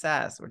afraid of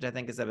success, which I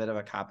think is a bit of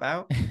a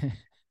cop-out.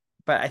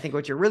 But I think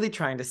what you're really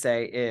trying to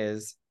say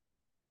is,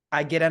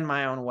 I get in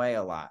my own way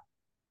a lot.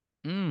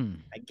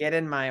 I get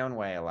in my own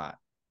way a lot.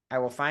 I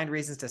will find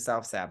reasons to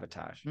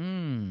self-sabotage.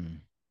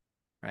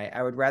 Right?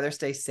 I would rather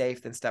stay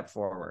safe than step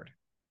forward.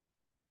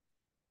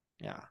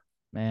 Yeah.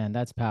 Man,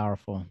 that's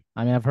powerful.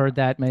 I mean, I've heard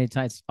that many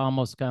times,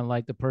 almost kind of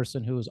like the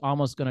person who's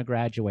almost going to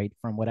graduate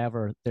from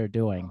whatever they're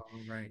doing. Oh,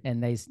 right.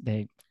 And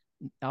they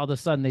all of a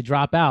sudden they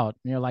drop out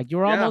and you're like,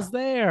 you're almost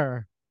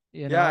there.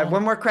 You know? I have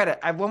one more credit.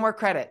 I have one more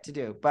credit to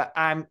do, but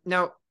I'm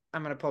going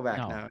to pull back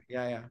now.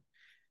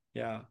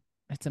 Yeah.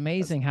 It's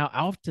amazing how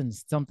often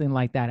something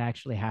like that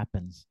actually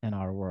happens in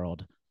our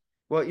world.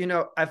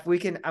 Well, if we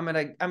can, I'm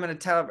going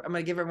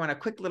to give everyone a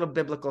quick little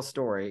biblical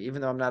story,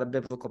 even though I'm not a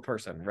biblical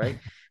person. Right.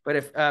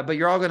 But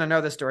you're all going to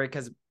know the story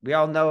because we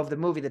all know of the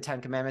movie, The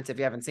 10 Commandments, if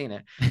you haven't seen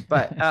it.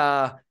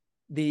 But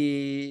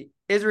the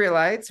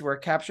Israelites were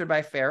captured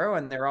by Pharaoh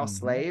and they're all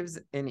slaves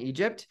in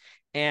Egypt.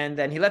 And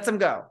then he lets them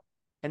go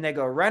and they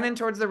go running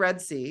towards the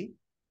Red Sea.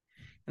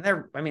 And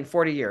they're,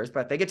 40 years,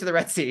 but they get to the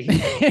Red Sea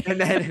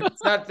and then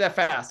it's not that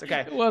fast.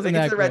 Okay. It wasn't they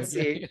get that to the Red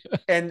Sea.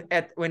 And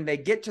when they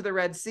get to the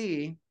Red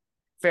Sea,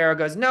 Pharaoh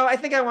goes, no, I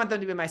think I want them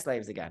to be my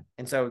slaves again.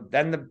 And so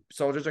then the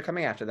soldiers are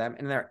coming after them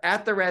and they're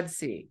at the Red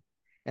Sea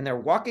and they're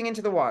walking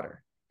into the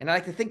water. And I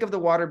like to think of the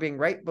water being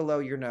right below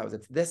your nose.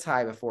 It's this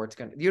high before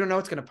you don't know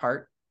it's going to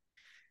part.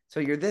 So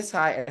you're this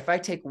high. If I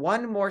take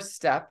one more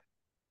step,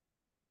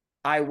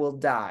 I will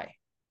die.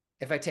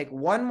 If I take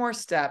one more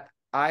step,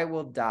 I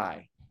will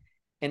die.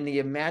 In the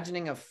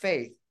imagining of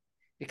faith,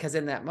 because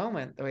in that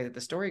moment, the way that the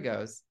story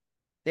goes,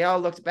 they all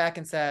looked back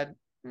and said,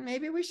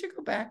 maybe we should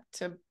go back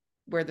to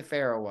where the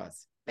Pharaoh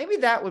was. Maybe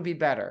that would be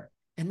better.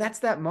 And that's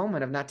that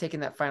moment of not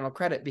taking that final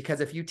credit,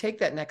 because if you take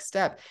that next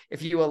step,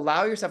 if you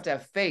allow yourself to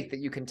have faith that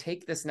you can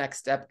take this next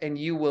step and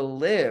you will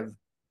live,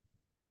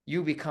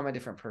 you become a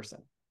different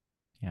person.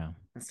 Yeah.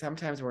 And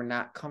sometimes we're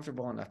not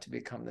comfortable enough to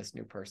become this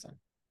new person.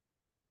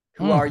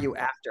 Who are you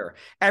after?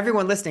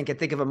 Everyone listening can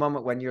think of a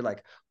moment when you're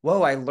like,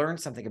 whoa, I learned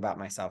something about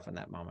myself in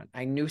that moment.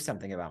 I knew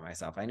something about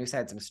myself. I knew I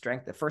had some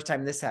strength. The first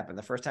time this happened,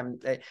 the first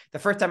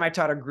time I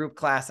taught a group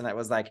class and it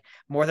was like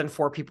more than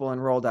 4 people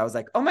enrolled, I was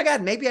like, oh my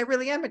God, maybe I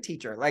really am a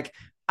teacher. Like,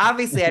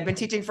 obviously I'd been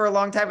teaching for a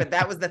long time, but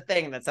that was the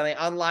thing that something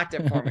unlocked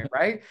it for me.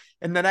 Right.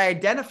 And then I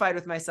identified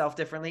with myself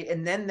differently.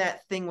 And then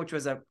that thing, which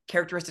was a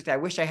characteristic that I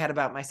wish I had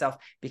about myself,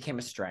 became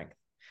a strength.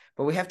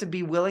 But we have to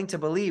be willing to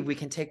believe we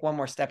can take one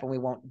more step and we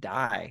won't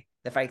die.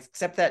 If I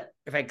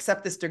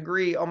accept this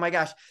degree, oh my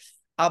gosh,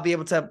 I'll be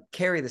able to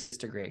carry this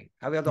degree.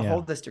 I'll be able to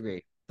hold this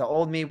degree. The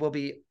old me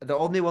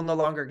will no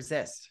longer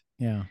exist.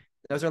 Yeah.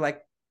 Those are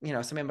like,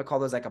 some might call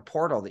those like a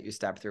portal that you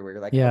step through where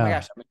you're like, oh my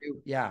gosh,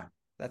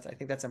 I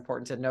think that's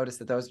important to notice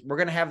that we're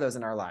going to have those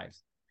in our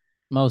lives.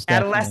 Most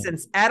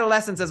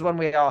adolescence is one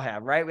we all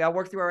have, right? We all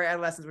work through our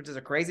adolescence, which is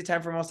a crazy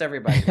time for most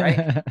everybody, right?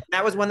 And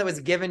that was one that was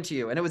given to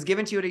you, and it was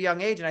given to you at a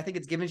young age. And I think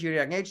it's given to you at a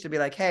young age to be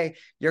like, hey,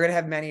 you're going to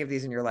have many of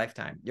these in your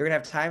lifetime. You're going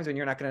to have times when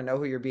you're not going to know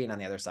who you're being on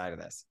the other side of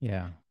this.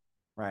 Yeah.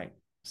 Right.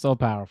 So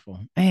powerful,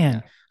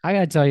 man. I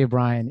got to tell you,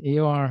 Brian,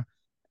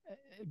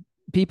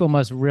 people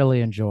must really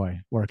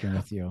enjoy working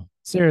with you.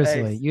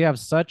 Seriously. Thanks. You have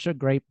such a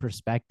great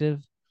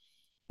perspective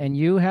and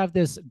you have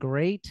this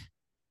great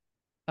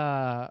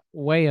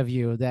way of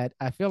you that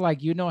I feel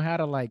like you know how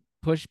to like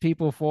push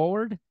people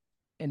forward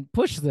and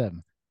push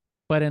them,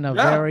 but in a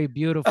very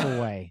beautiful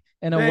way,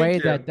 in a way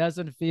that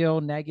doesn't feel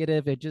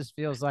negative. It just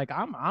feels like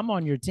I'm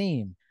on your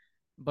team,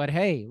 but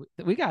hey,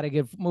 we got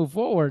to move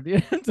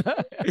forward.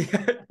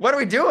 What are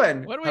we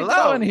doing? What are we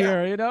doing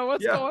here?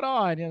 What's going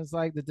on? It's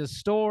like the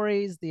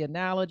stories, the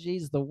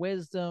analogies, the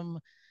wisdom.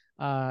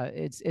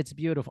 It's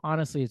beautiful.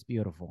 Honestly, it's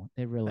beautiful.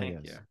 It really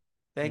is.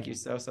 Thank you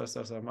so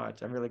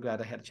much. I'm really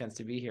glad I had a chance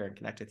to be here and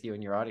connect with you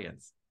and your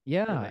audience.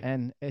 Yeah. Really.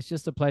 And it's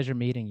just a pleasure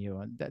meeting you.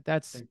 And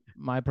that's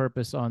my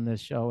purpose on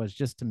this show, is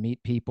just to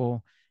meet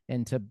people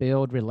and to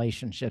build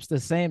relationships.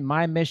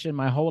 My mission,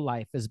 my whole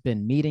life has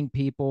been meeting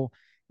people,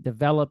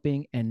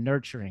 developing and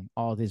nurturing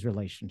all these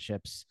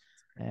relationships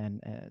and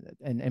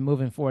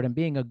moving forward and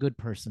being a good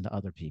person to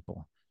other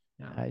people.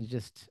 I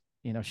just,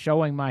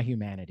 showing my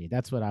humanity.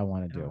 That's what I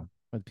want to do.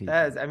 With people.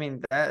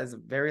 That is a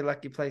very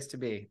lucky place to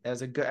be. That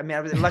was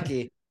I was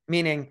lucky,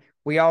 meaning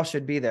we all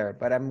should be there,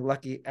 but I'm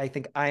lucky. I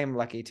think I am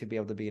lucky to be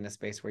able to be in a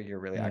space where you're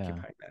really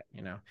occupying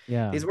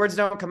that, These words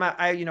don't come out.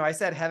 I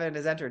said heaven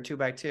is entered 2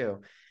 by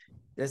 2.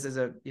 This is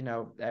I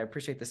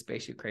appreciate the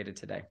space you created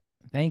today.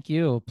 Thank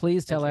you.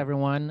 Please tell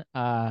everyone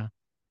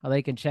how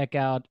they can check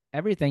out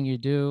everything you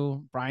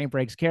do, Brian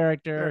Breaks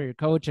Character, your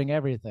coaching,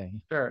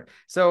 everything. Sure.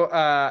 So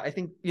I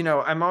think,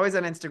 I'm always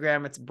on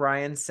Instagram. It's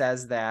Brian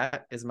Says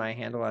That is my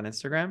handle on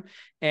Instagram.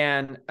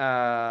 And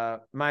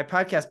my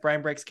podcast,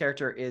 Brian Breaks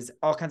Character, is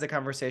all kinds of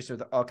conversations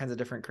with all kinds of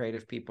different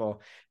creative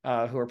people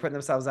who are putting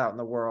themselves out in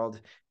the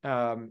world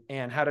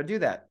and how to do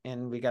that.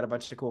 And we got a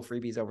bunch of cool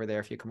freebies over there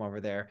if you come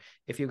over there.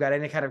 If you've got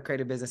any kind of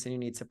creative business and you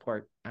need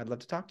support, I'd love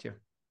to talk to you.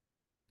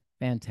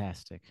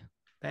 Fantastic.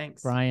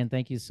 Thanks. Brian,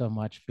 thank you so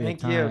much for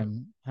Thank your you.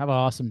 time. Have an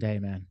awesome day,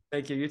 man.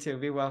 Thank you. You too.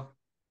 Be well.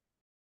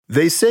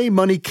 They say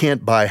money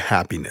can't buy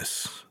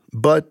happiness,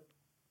 but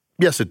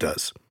yes, it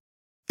does.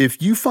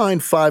 If you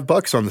find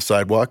 $5 on the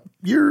sidewalk,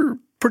 you're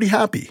pretty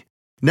happy.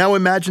 Now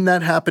imagine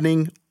that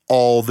happening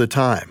all the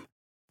time.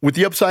 With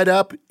the Upside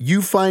app,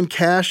 you find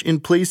cash in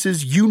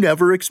places you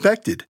never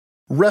expected.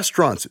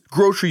 Restaurants,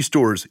 grocery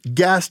stores,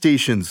 gas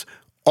stations,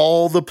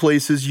 all the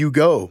places you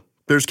go.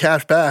 There's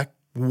cash back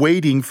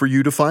waiting for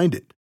you to find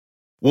it.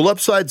 Will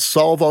Upside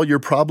solve all your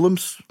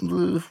problems?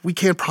 We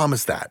can't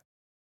promise that.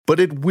 But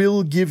it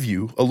will give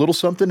you a little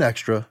something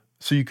extra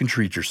so you can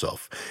treat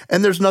yourself.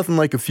 And there's nothing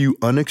like a few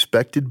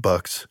unexpected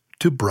bucks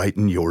to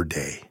brighten your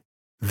day.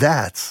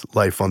 That's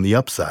life on the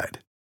Upside.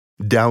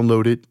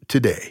 Download it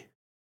today.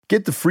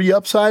 Get the free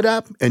Upside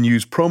app and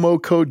use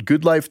promo code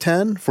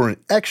GoodLife10 for an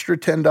extra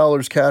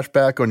 $10 cash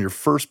back on your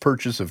first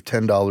purchase of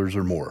 $10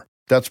 or more.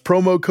 That's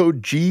promo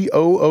code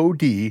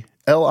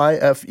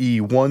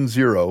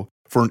GOODLIFE10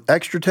 for an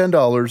extra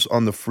 $10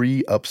 on the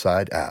free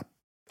Upside app.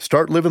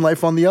 Start living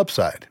life on the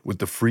Upside with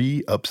the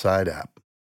free Upside app.